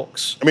different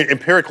folks. I mean,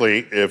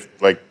 empirically, if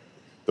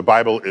the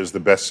Bible is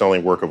the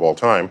best-selling work of all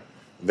time,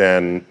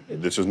 then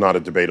this is not a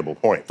debatable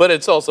point. But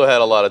it's also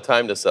had a lot of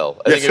time to sell.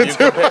 I think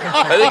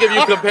if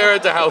you compare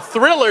it to how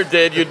Thriller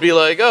did, you'd be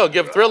like, oh,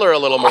 give Thriller a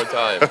little more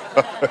time.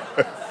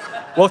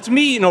 Well, to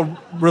me,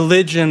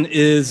 religion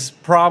is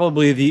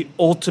probably the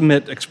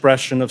ultimate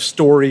expression of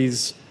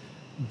story's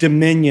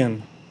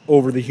dominion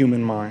over the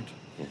human mind.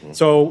 Mm-hmm.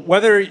 So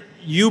whether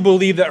you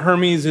believe that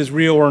Hermes is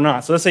real or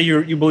not. So let's say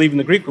you believe in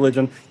the Greek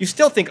religion, you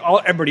still think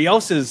everybody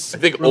else's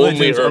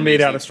religions are made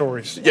out of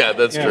stories. Yeah,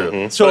 that's true.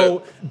 Mm-hmm.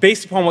 So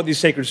based upon what these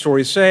sacred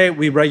stories say,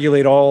 we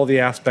regulate all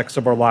the aspects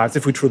of our lives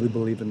if we truly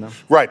believe in them.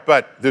 Right,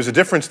 but there's a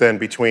difference then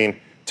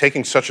between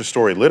taking such a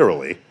story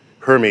literally,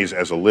 Hermes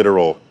as a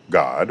literal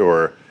god,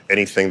 or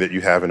anything that you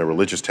have in a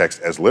religious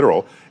text as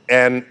literal,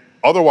 and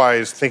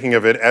otherwise thinking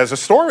of it as a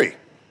story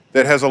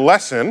that has a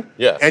lesson,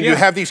 and you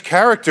have these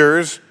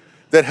characters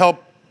that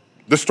help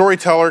the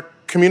storyteller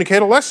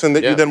communicate a lesson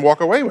that you then walk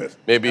away with.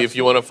 Maybe if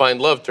you want to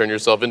find love, turn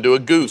yourself into a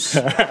goose.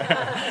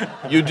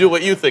 You do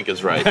what you think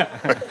is right.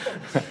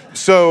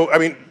 So, I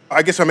mean,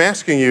 I guess I'm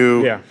asking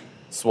you,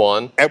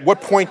 Swan, at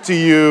what point do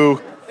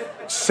you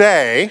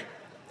say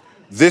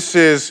this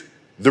is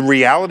the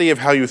reality of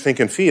how you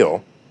think and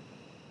feel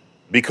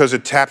because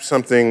it taps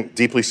something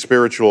deeply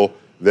spiritual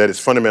that is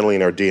fundamentally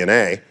in our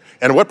DNA?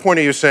 And at what point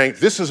are you saying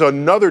this is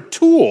another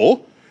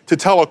tool to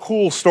tell a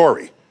cool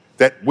story?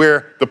 That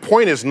where the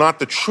point is not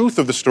the truth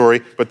of the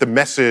story, but the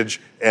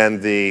message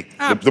and the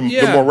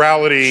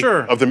morality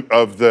of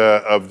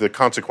the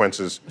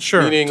consequences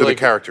to the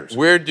characters.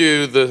 Where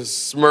do the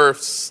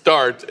Smurfs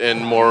start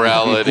and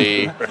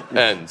morality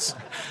ends?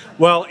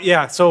 Well,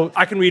 so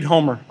I can read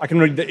Homer. I can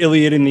read the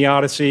Iliad and the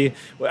Odyssey.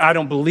 I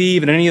don't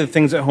believe in any of the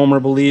things that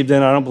Homer believed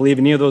in. I don't believe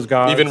any of those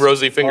gods. Even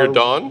Rosy-Fingered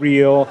Dawn?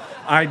 Real.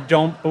 I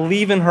don't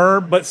believe in her,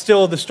 but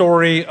still the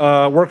story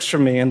works for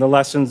me, and the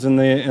lessons and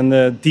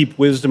the deep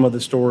wisdom of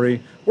the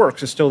story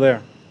works. It's still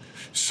there.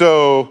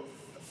 So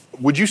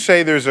would you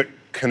say there's a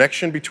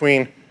connection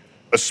between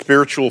a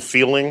spiritual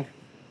feeling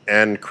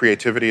and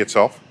creativity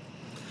itself?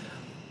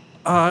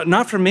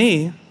 Not for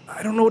me.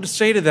 I don't know what to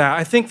say to that.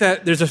 I think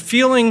that there's a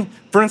feeling,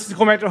 for instance,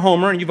 going back to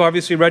Homer, and you've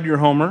obviously read your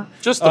Homer.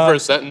 Just the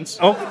first sentence.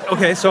 Oh,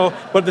 okay. So,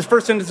 but the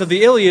first sentence of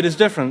the Iliad is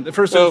different. The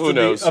first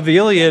sentence of the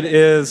Iliad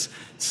is,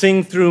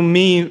 "Sing through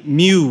me,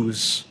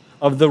 muse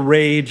of the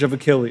rage of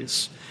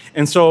Achilles."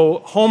 And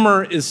so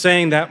Homer is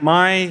saying that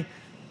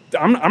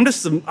I'm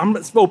just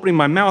opening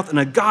my mouth, and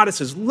a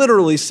goddess is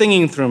literally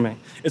singing through me.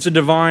 It's a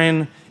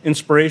divine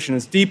inspiration.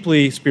 It's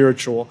deeply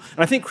spiritual.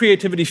 And I think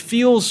creativity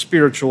feels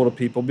spiritual to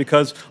people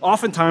because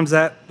oftentimes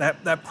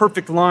that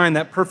perfect line,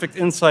 that perfect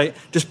insight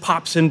just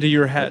pops into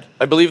your head.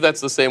 I believe that's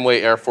the same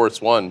way Air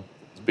Force One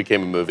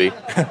became a movie.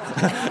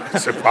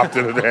 So it popped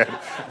into the head.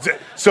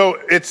 So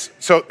it's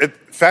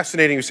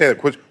fascinating you say that,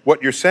 because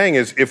what you're saying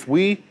is if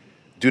we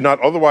do not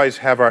otherwise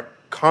have our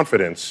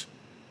confidence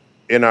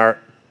in our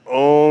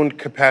own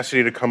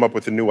capacity to come up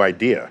with a new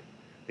idea,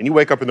 and you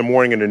wake up in the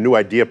morning and a new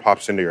idea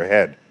pops into your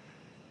head,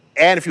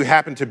 and if you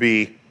happen to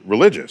be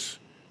religious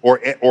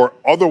or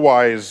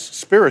otherwise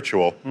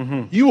spiritual,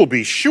 you will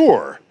be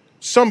sure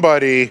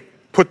somebody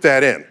put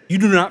that in. You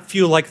do not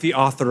feel like the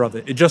author of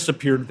it. It just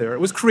appeared there.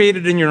 It was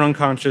created in your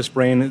unconscious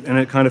brain, and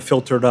it kind of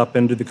filtered up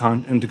into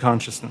into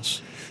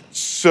consciousness.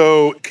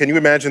 So can you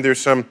imagine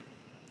there's some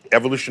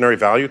evolutionary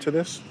value to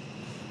this?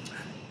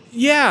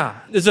 Yeah.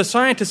 There's a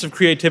scientist of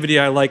creativity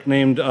I like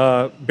named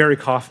Barry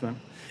Kaufman.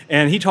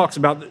 And he talks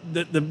about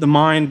the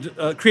mind,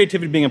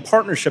 creativity being a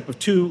partnership of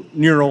two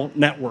neural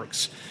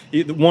networks.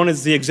 One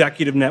is the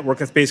executive network,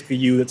 that's basically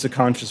you, that's a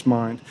conscious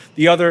mind.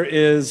 The other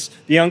is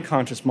the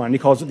unconscious mind. He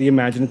calls it the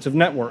imaginative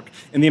network.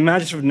 And the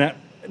imaginative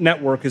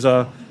network is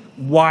a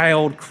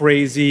wild,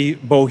 crazy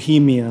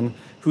bohemian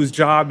whose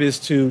job is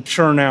to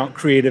churn out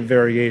creative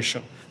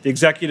variation. The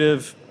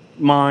executive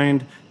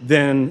mind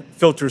then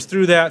filters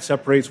through that,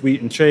 separates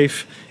wheat and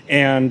chaff,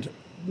 and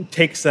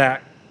takes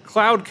that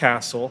cloud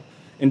castle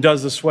and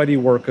does the sweaty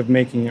work of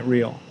making it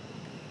real.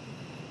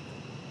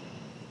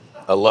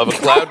 I love a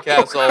cloud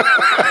castle.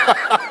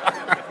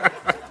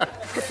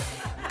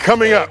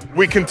 Coming up,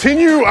 we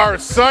continue our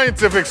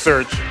scientific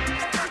search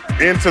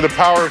into the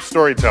power of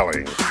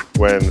storytelling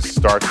when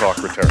Star Talk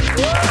returns.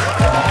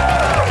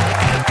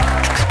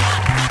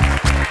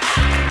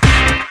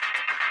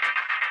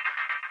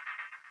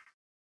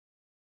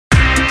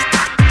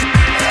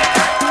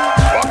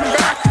 Welcome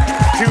back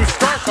to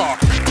Star Talk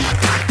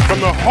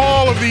from the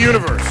Hall of the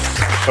Universe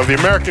of the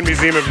American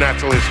Museum of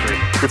Natural History.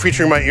 We're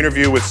featuring my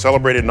interview with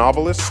celebrated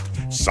novelist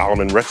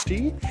Salman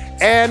Rushdie,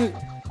 and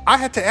I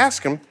had to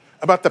ask him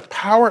about the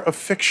power of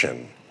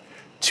fiction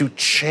to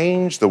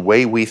change the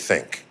way we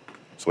think.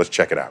 So let's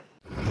check it out.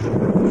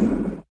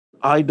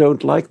 I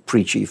don't like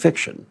preachy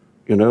fiction.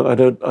 You know, I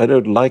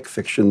don't like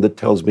fiction that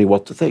tells me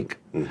what to think.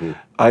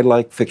 I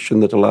like fiction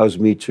that allows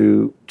me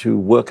to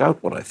work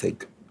out what I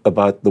think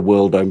about the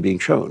world I'm being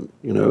shown,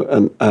 you know,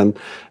 and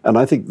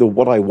I think that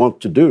what I want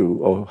to do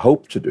or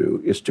hope to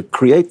do is to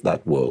create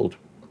that world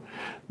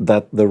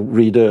that the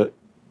reader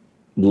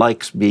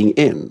likes being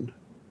in,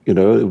 you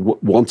know,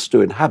 wants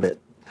to inhabit.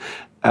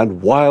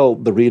 And while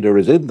the reader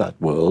is in that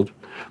world,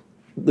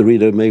 the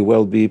reader may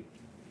well be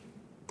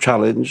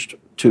challenged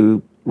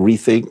to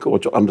rethink or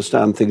to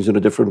understand things in a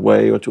different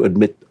way or to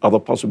admit other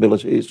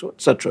possibilities,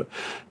 etc.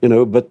 You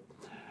know, but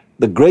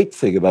the great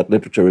thing about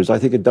literature is I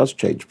think it does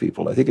change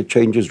people. I think it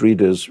changes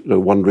readers, you know,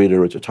 one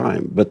reader at a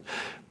time.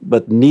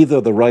 But neither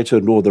the writer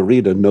nor the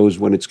reader knows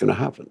when it's going to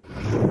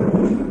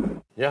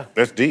happen. Yeah,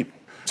 that's deep.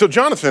 So,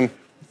 Jonathan,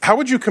 how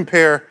would you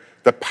compare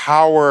the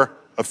power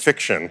of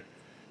fiction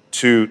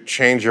to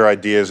change your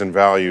ideas and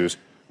values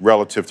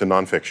relative to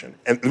nonfiction?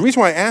 And the reason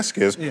why I ask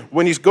is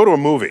when you go to a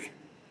movie,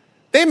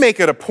 they make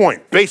it a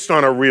point based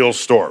on a real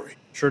story.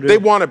 Sure do. They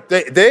want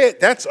to.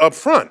 That's up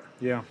front.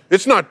 Yeah.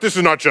 This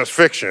is not just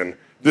fiction.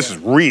 This is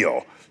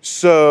real.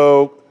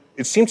 So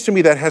it seems to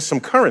me that has some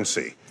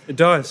currency. It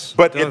does.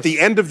 But at the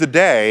end of the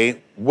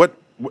day, what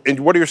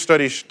do your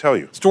studies tell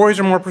you? Stories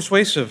are more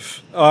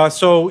persuasive.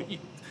 So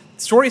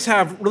stories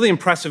have really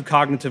impressive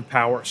cognitive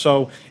power.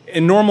 So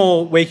in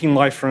normal waking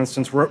life, for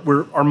instance,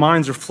 our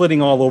minds are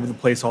flitting all over the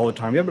place all the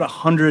time. We have about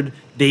 100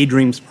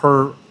 daydreams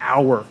per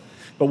hour.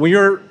 But when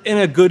you're in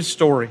a good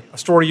story, a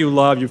story you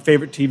love, your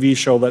favorite TV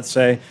show, let's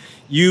say,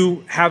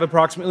 you have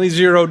approximately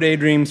 0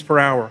 daydreams per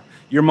hour.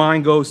 Your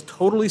mind goes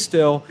totally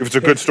still. If it's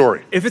a good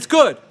story. If it's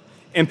good,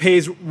 and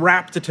pays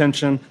rapt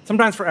attention,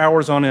 sometimes for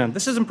hours on end.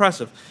 This is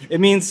impressive. It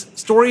means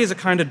story is a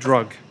kind of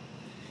drug.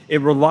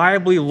 It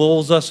reliably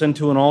lulls us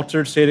into an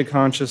altered state of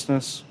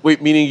consciousness.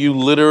 Wait, meaning you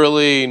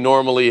literally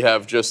normally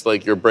have just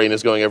like your brain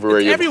is going everywhere.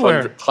 You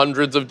everywhere. have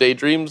hundreds of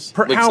daydreams?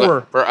 Per like,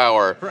 hour. Per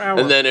hour. Per hour.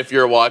 And then if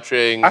you're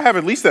watching... I have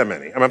at least that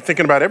many. I'm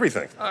thinking about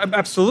everything.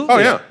 Absolutely.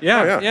 Oh,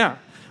 yeah.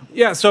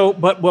 Yeah, so,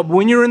 but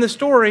when you're in the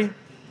story,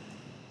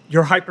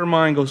 your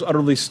hypermind goes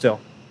utterly still.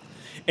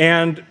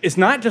 And it's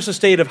not just a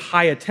state of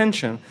high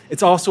attention,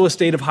 it's also a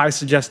state of high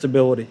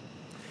suggestibility.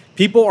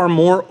 People are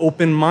more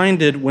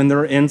open-minded when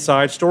they're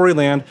inside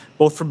Storyland,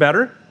 both for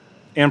better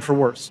and for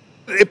worse.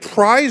 It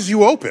pries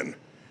you open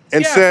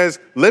and says,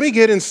 let me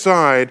get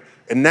inside,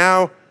 and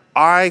now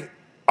I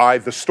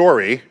the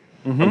story,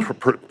 I'm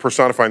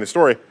personifying the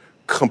story,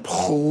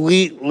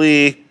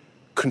 completely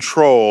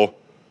control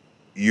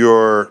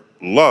your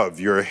love,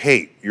 your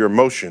hate, your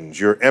emotions,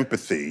 your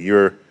empathy,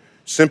 your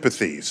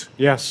sympathies.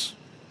 Yes.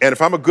 And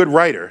if I'm a good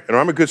writer and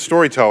I'm a good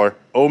storyteller,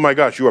 oh my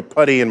gosh, you are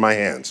putty in my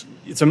hands.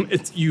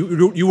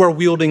 You are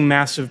wielding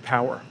massive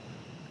power.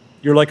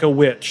 You're like a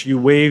witch. You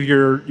wave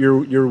your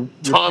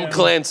Tom pen,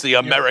 Clancy,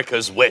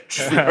 America's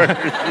witch.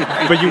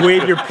 but you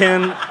wave your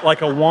pen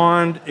like a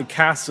wand. It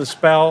casts a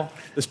spell.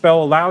 The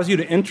spell allows you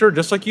to enter,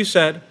 just like you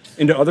said,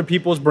 into other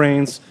people's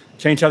brains,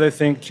 change how they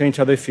think, change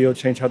how they feel,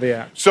 change how they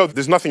act. So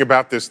there's nothing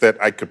about this that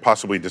I could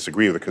possibly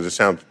disagree with because it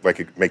sounds like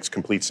it makes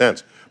complete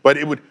sense. But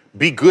it would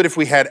be good if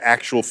we had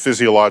actual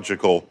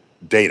physiological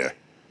data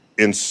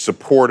in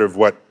support of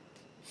what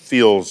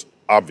feels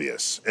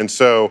obvious. And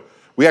so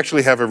we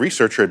actually have a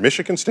researcher at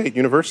Michigan State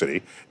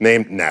University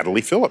named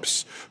Natalie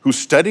Phillips, who's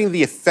studying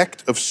the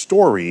effect of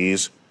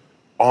stories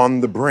on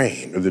the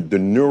brain, or the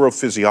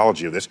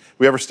neurophysiology of this.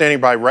 We have her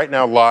standing by right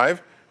now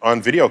live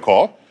on video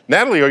call.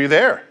 Natalie, are you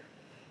there?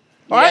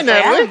 Hi, Yes,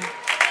 Natalie.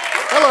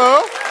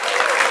 Hello.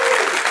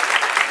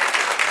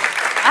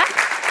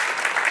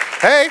 Hi.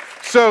 Hey,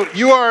 so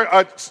you are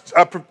a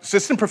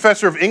assistant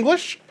professor of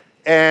English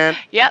and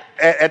Yep.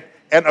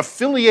 and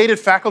affiliated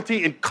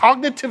faculty in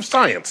cognitive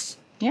science.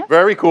 Yeah.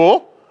 Very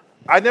cool.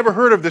 I'd never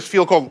heard of this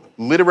field called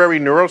literary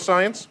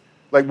neuroscience.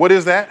 Like, what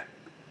is that?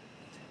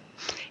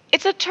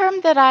 It's a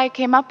term that I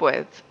came up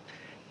with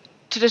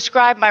to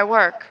describe my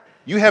work.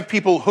 You have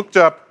people hooked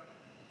up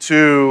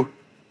to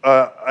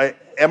a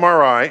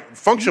MRI,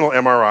 functional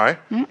MRI,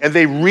 and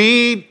they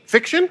read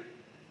fiction,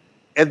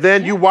 and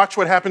then you watch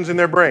what happens in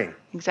their brain.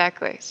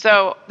 Exactly.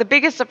 So the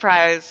biggest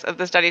surprise of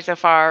the study so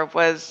far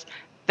was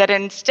that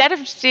instead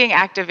of seeing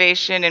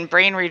activation in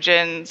brain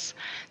regions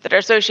that are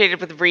associated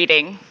with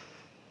reading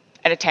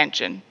and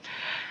attention,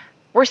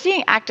 we're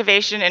seeing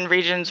activation in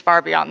regions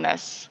far beyond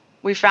this.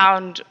 We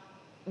found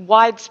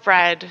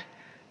widespread,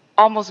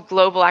 almost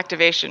global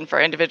activation for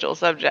individual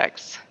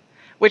subjects,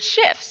 which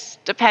shifts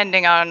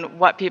depending on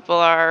what people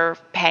are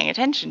paying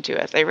attention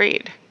to as they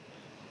read.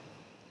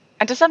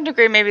 And to some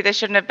degree, maybe this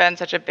shouldn't have been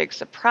such a big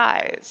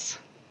surprise,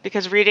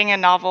 because reading a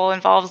novel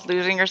involves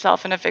losing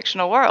yourself in a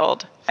fictional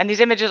world. And these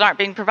images aren't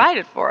being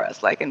provided for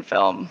us like in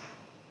film.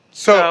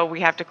 So we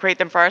have to create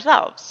them for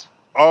ourselves.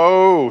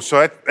 Oh,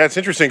 so that's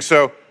interesting.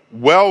 So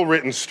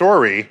well-written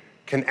story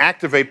can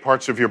activate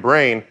parts of your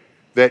brain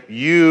that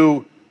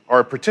you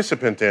are a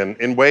participant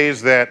in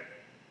ways that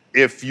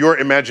if your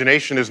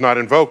imagination is not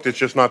invoked, it's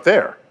just not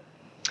there.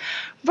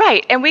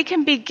 Right, and we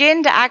can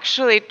begin to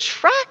actually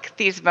track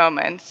these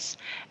moments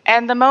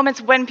and the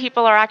moments when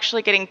people are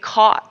actually getting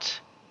caught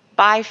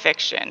by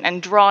fiction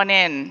and drawn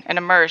in and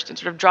immersed and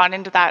sort of drawn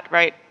into that,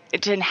 right,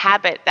 to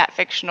inhabit that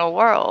fictional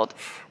world.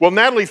 Well,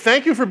 Natalie,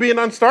 thank you for being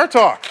on Star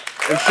Talk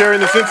and sharing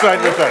this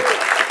insight with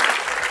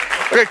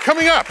us. Okay,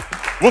 coming up,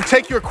 we'll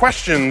take your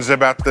questions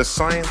about the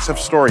science of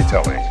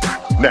storytelling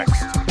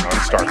next on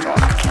Star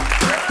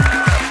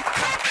Talk.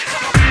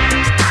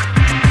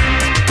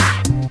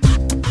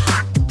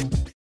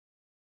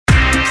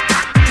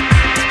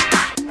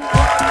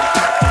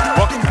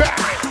 Welcome back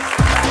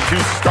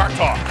to Star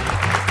Talk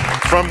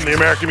from the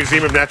American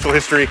Museum of Natural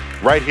History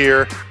right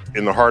here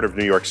in the heart of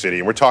New York City.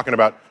 And we're talking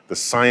about the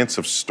science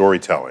of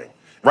storytelling.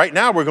 Right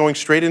now, we're going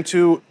straight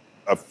into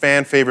a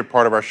fan favorite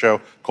part of our show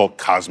called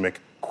Cosmic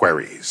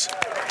Queries.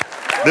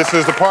 This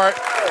is the part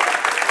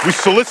we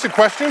solicit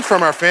questions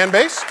from our fan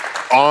base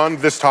on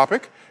this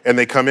topic, and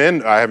they come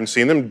in. I haven't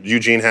seen them.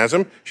 Eugene has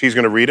them. She's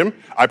going to read them.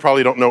 I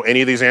probably don't know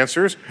any of these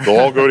answers. They'll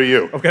all go to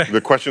you. Okay. The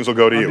questions will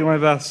go to you. I'll do my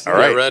best. All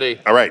right. Get ready.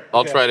 All right.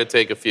 I'll try to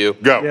take a few.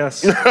 Go.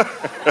 Yes.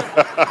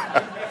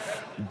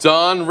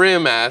 Don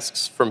Rim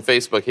asks, from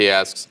Facebook, he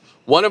asks,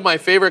 one of my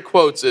favorite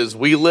quotes is,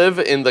 "We live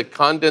in the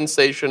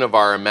condensation of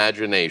our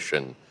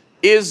imagination."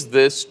 Is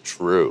this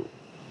true?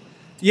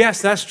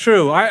 Yes, that's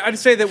true. I'd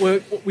say that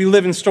we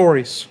live in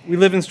stories. We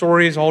live in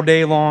stories all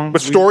day long.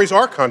 But stories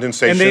are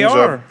condensations And they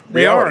are. of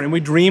They are. reality. And we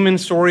dream in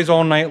stories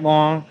all night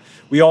long.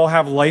 We all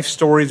have life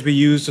stories we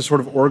use to sort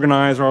of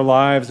organize our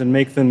lives and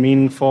make them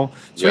meaningful.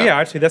 So Yeah. yeah,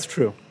 I'd say that's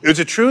true. Is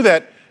it true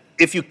that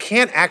if you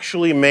can't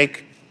actually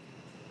make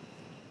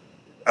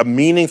a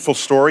meaningful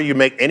story, you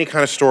make any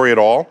kind of story at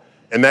all,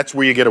 and that's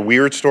where you get a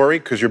weird story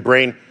because your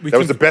brain, that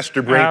was the best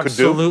your brain could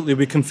do? Absolutely,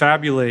 we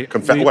confabulate. Oh,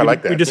 I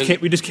like that.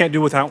 We just can't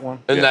do without one.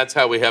 And that's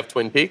how we have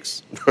Twin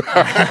Peaks?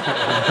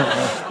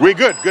 We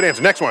good. Good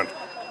answer. Next one.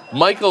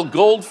 Michael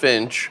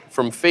Goldfinch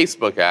from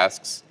Facebook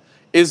asks,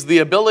 is the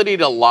ability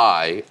to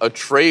lie, a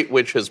trait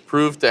which has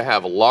proved to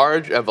have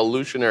large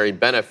evolutionary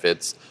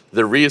benefits,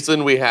 the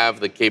reason we have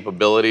the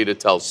capability to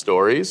tell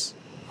stories?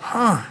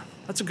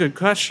 That's a good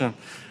question.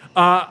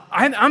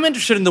 I'm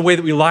interested in the way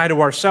that we lie to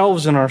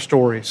ourselves in our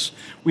stories.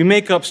 We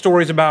make up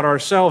stories about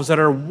ourselves that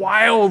are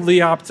wildly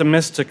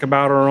optimistic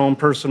about our own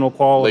personal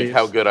qualities. Like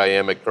how good I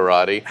am at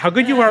karate? How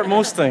good you are at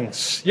most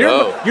things. You're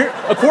Oh.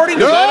 according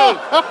to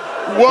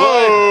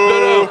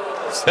Whoa! No,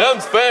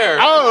 Sounds fair.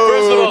 Oh.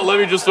 First of all, let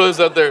me just throw this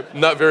out there.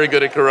 Not very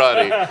good at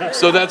karate.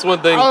 So that's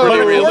one thing Oh. pretty But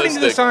according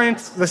realistic.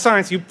 to the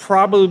science, you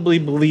probably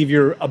believe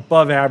you're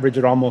above average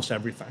at almost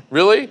everything.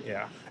 Really?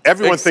 Yeah.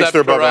 Everyone thinks Except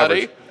they're above karate?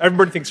 average.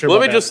 Everybody thinks you're Let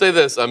above me just average.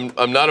 say this.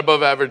 I'm not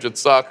above average at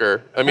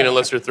soccer. I mean,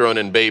 unless you're throwing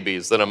in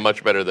babies, then I'm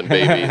much better than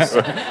babies.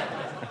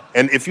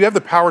 And if you have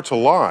the power to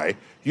lie,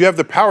 you have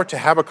the power to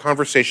have a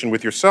conversation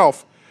with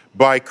yourself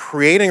by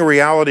creating a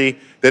reality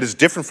that is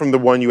different from the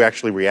one you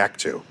actually react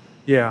to.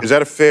 Yeah. Is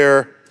that a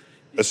fair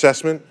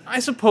assessment? I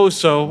suppose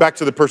so. Back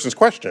to the person's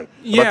question about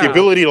Yeah. the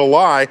ability to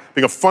lie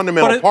being a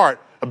fundamental part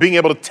of being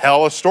able to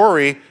tell a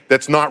story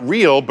that's not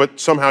real, but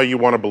somehow you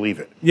want to believe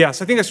it.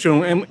 Yes, I think that's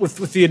true. And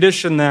with the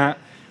addition that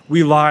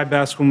we lie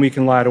best when we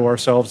can lie to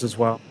ourselves as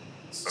well.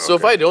 So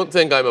if I don't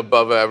think I'm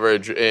above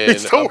average in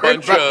Still a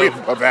bunch of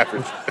above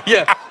average.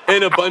 yeah,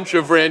 in a bunch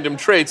of random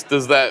traits,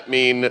 does that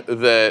mean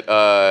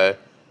that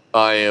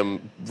I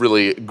am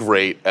really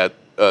great at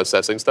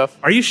assessing stuff?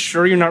 Are you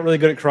sure you're not really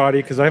good at karate?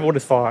 Because I would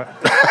have thought.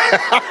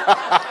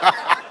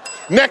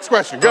 Next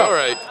question, go. All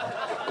right.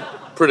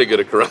 Pretty good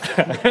at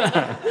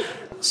karate.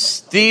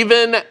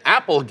 Stephen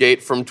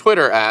Applegate from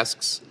Twitter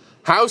asks,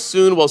 how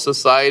soon will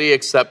society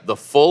accept the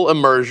full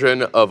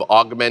immersion of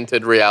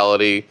augmented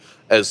reality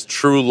as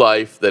true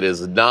life that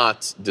is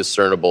not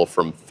discernible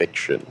from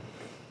fiction?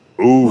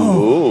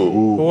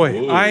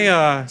 Boy,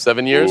 I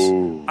 7 years?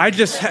 I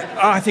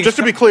think Just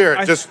to be clear,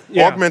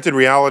 yeah. augmented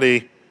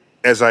reality,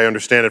 as I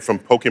understand it from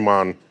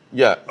Pokemon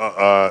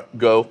Yeah.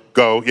 Go.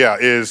 Go, yeah,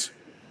 is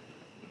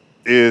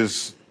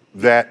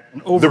that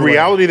the Overlay.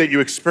 reality that you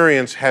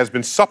experience has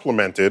been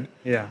supplemented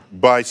Yeah.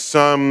 by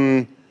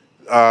some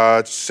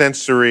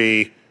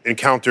sensory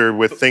encounter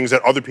with things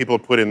that other people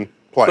have put in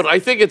play. But I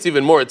think it's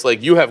even more. It's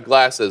like you have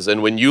glasses,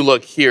 and when you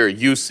look here,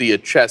 you see a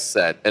chess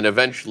set, and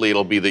eventually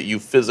it'll be that you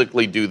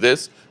physically do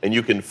this, and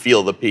you can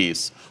feel the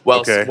piece.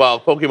 While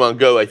Pokemon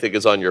Go, I think,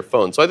 is on your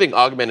phone. So I think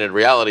augmented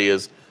reality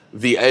is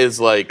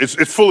like it's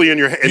fully in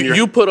your head.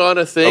 you put on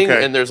a thing,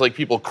 Okay. and there's like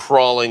people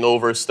crawling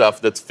over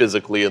stuff that's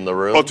physically in the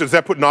room. Oh, does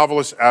that put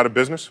novelists out of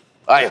business?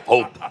 I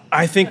hope.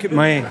 I think it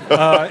may.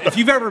 If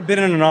you've ever been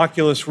in an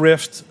Oculus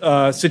Rift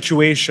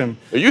situation,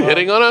 Are you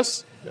hitting on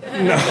us?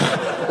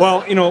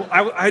 well,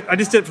 I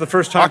just did it for the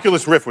first time.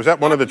 Oculus Rift, was that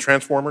one of the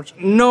Transformers?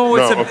 No,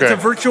 it's okay. a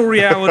virtual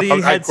reality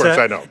Of headset. course,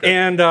 I know. Okay.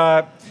 And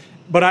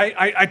but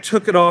I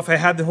took it off. I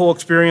had the whole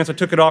experience. I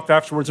took it off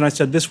afterwards, and I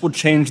said, "This will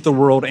change the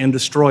world and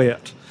destroy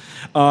it."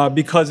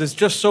 Because it's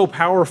just so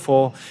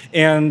powerful,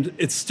 and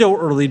it's still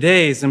early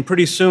days, and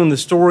pretty soon the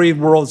story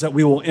worlds that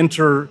we will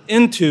enter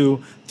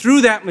into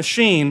through that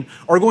machine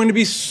are going to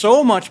be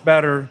so much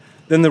better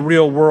than the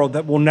real world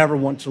that we'll never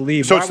want to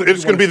leave. So Why would you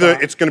it's going want to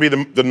be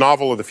stop? the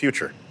novel of the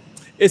future.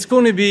 It's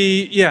going to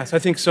be, yes, I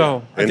think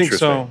so. I think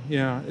so. Interesting.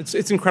 Yeah,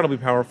 it's incredibly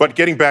powerful. But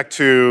getting back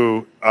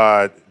to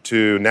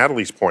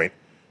Natalie's point,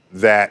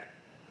 that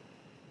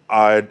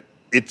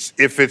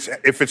if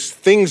it's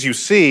things you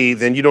see,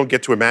 then you don't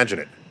get to imagine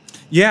it.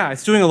 Yeah,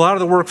 it's doing a lot of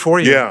the work for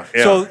you. Yeah,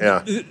 So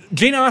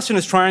Jane Austen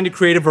is trying to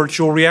create a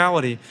virtual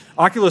reality.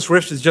 Oculus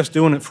Rift is just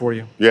doing it for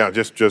you. Yeah,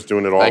 just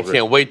doing it all. I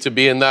can't wait to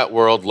be in that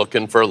world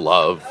looking for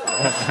love.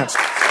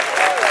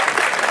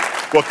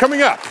 Well,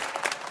 coming up,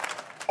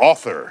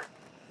 author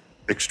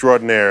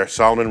extraordinaire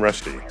Salman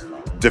Rushdie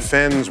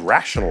defends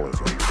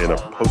rationalism in a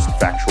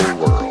post-factual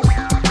world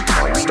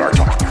on Star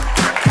Talk.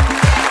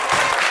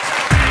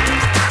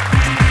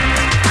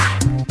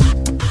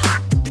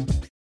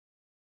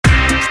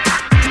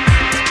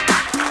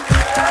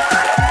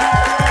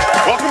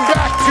 Welcome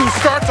back to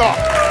Star Talk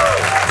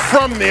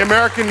from the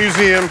American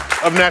Museum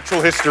of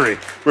Natural History.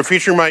 We're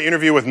featuring my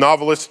interview with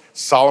novelist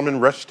Salman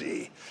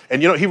Rushdie.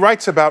 And he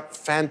writes about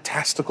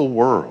fantastical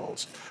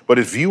worlds, but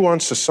his view on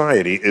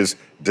society is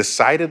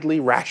decidedly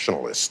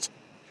rationalist.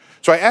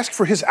 So I asked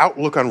for his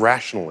outlook on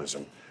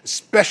rationalism,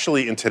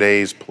 especially in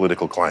today's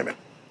political climate.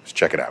 Let's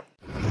check it out.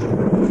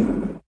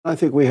 I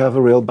think we have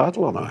a real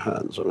battle on our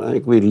hands, and I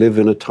think we live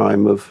in a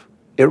time of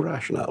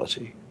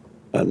irrationality,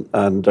 and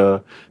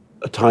a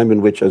time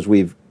in which, as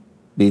we've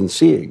been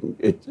seeing,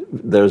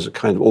 there's a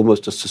kind of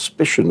almost a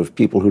suspicion of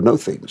people who know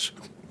things.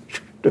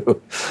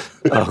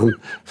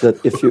 That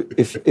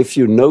if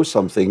you know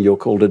something, you're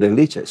called an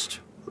elitist.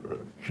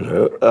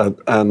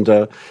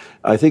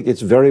 I think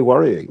it's very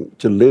worrying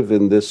to live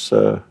in this,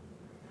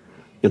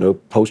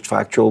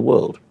 post-factual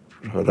world.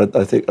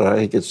 I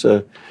think it's,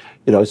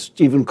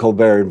 Stephen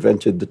Colbert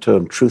invented the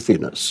term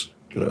truthiness.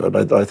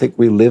 And I think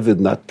we live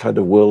in that kind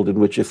of world in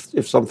which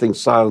if something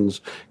sounds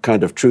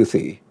kind of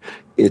truthy,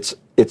 it's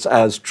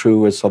as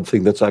true as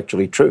something that's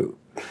actually true.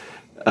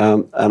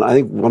 And I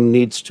think one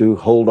needs to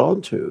hold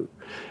on to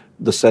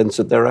the sense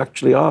that there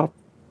actually are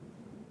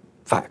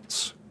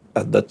facts,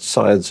 and that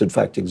science in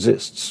fact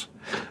exists,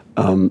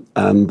 and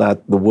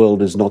that the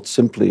world is not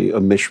simply a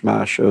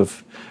mishmash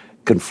of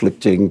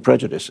conflicting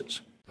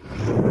prejudices.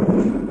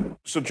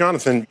 So,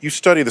 Jonathan, you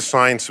study the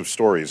science of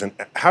stories, and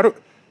how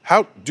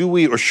do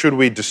we or should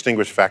we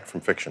distinguish fact from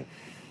fiction?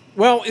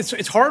 Well,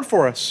 it's hard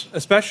for us,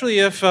 especially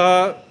if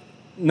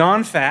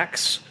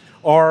non-facts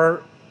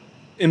are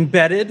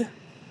embedded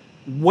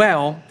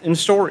well in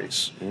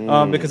stories.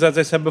 Because as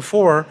I said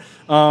before,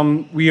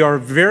 we are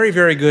very,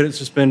 very good at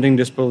suspending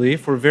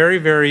disbelief. We're very,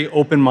 very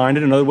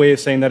open-minded. Another way of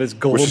saying that is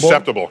gullible. We're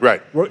susceptible,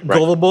 right. We're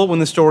gullible when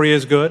the story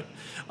is good.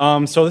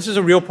 So this is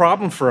a real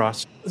problem for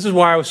us. This is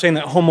why I was saying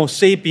that Homo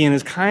sapien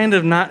is kind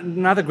of not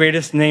the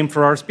greatest name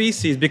for our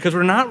species, because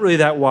we're not really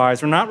that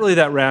wise, we're not really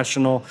that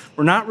rational,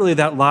 we're not really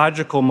that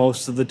logical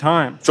most of the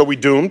time. So we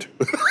doomed?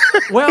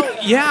 Well,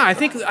 yeah, I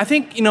think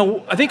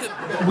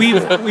we've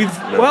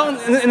well,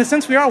 in a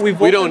sense we are.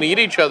 We don't need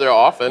each other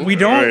often. We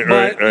don't,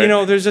 but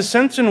there's a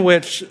sense in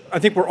which I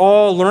think we're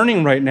all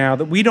learning right now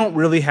that we don't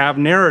really have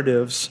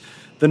narratives.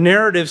 The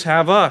narratives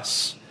have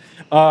us.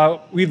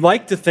 We'd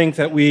like to think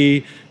that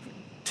we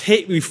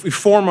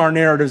form our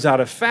narratives out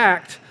of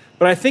fact,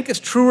 but I think it's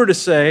truer to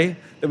say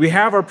that we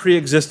have our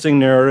pre-existing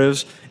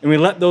narratives and we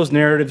let those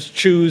narratives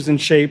choose and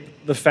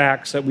shape the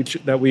facts that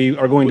we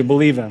are going to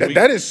believe in.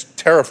 That is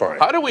terrifying.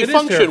 How do we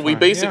function? We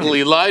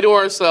basically lie to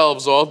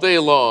ourselves all day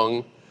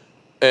long,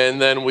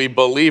 and then we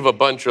believe a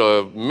bunch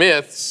of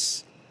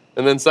myths,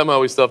 and then somehow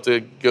we still have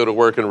to go to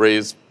work and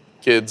raise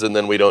kids, and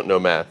then we don't know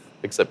math.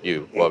 Except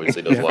you, who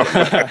obviously knows a lot of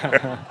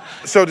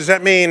math. So does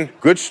that mean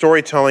good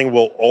storytelling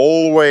will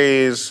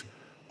always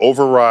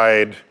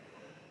override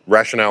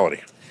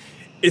rationality?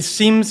 It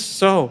seems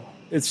so.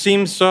 It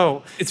seems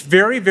so. It's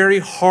very, very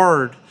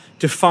hard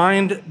to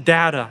find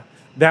data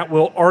that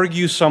will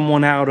argue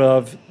someone out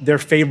of their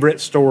favorite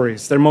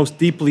stories, their most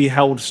deeply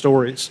held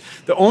stories.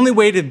 The only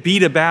way to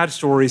beat a bad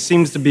story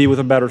seems to be with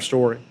a better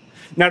story.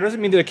 Now, it doesn't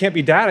mean that there can't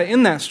be data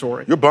in that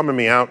story. You're bumming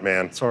me out,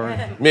 man. Sorry.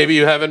 Maybe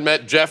you haven't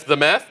met Jeff the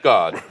Math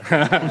God.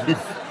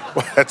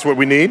 That's what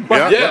we need?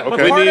 But, yeah,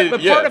 okay.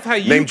 But part of how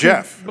you Name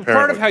Jeff,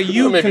 part of how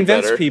you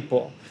convince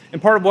people,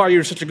 and part of why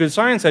you're such a good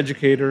science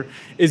educator,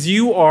 is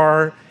you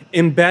are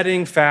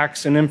embedding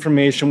facts and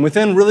information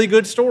within really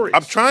good stories.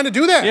 I'm trying to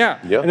do that. Yeah.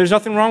 And there's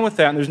nothing wrong with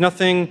that, and there's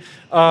nothing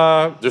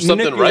there's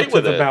something right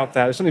with it about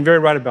that. There's something very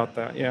right about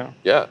that.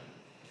 Yeah.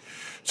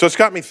 So it's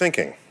got me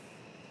thinking.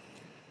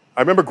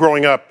 I remember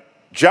growing up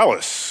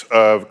jealous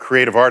of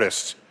creative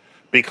artists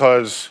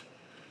because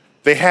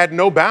they had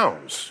no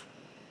bounds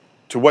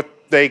to what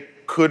they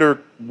could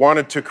or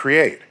wanted to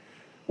create,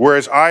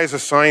 whereas I, as a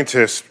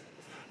scientist,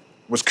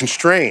 was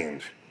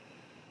constrained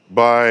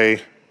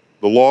by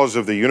the laws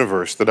of the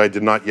universe that I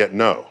did not yet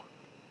know.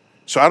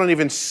 So I don't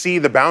even see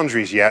the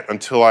boundaries yet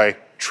until I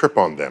trip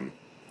on them.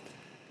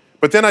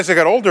 But then as I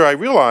got older, I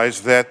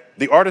realized that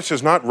the artist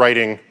is not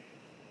writing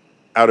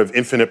out of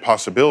infinite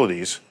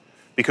possibilities,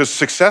 because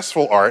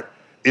successful art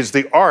is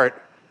the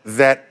art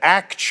that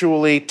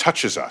actually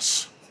touches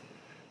us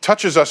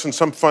in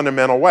some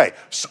fundamental way.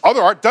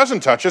 Other art doesn't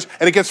touch us,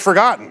 and it gets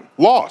forgotten,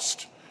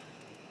 lost,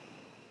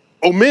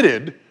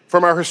 omitted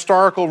from our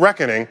historical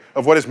reckoning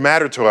of what has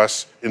mattered to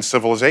us in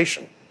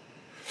civilization.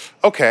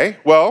 Okay,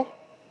 well,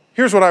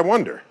 here's what I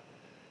wonder.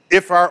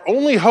 If our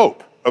only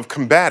hope of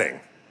combating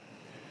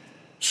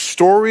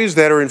stories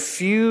that are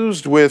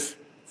infused with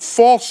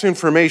false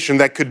information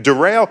that could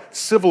derail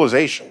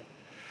civilization,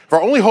 if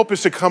our only hope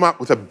is to come up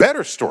with a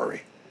better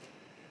story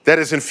that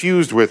is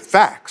infused with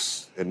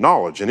facts and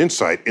knowledge and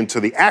insight into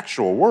the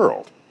actual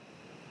world,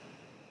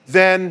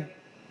 then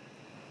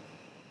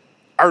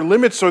our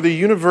limits are the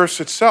universe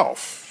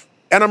itself.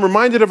 And I'm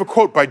reminded of a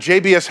quote by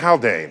J.B.S.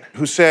 Haldane,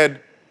 who said,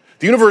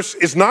 "The universe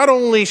is not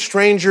only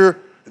stranger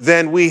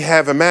than we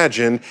have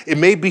imagined, it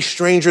may be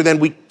stranger than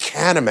we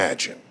can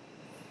imagine."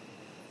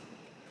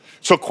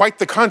 So quite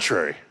the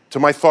contrary to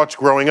my thoughts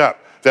growing up,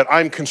 that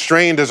I'm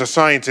constrained as a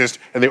scientist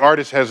and the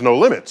artist has no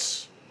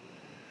limits.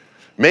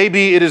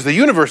 Maybe it is the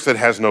universe that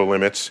has no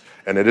limits,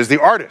 and it is the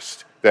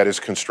artist that is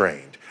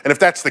constrained. And if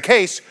that's the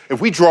case,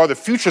 if we draw the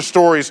future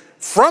stories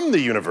from the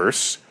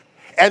universe,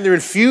 and they're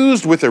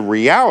infused with a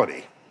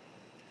reality,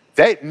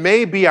 that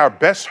may be our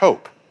best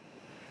hope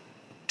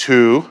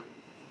to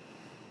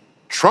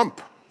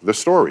trump the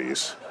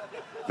stories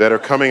that are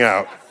coming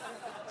out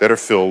that are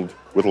filled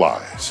with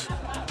lies.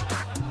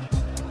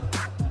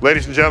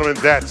 Ladies and gentlemen,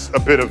 that's a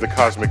bit of the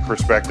cosmic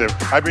perspective.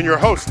 I've been your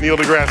host, Neil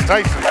deGrasse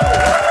Tyson.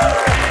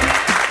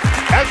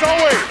 As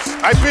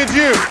always, I bid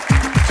you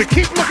to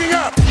keep looking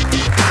up.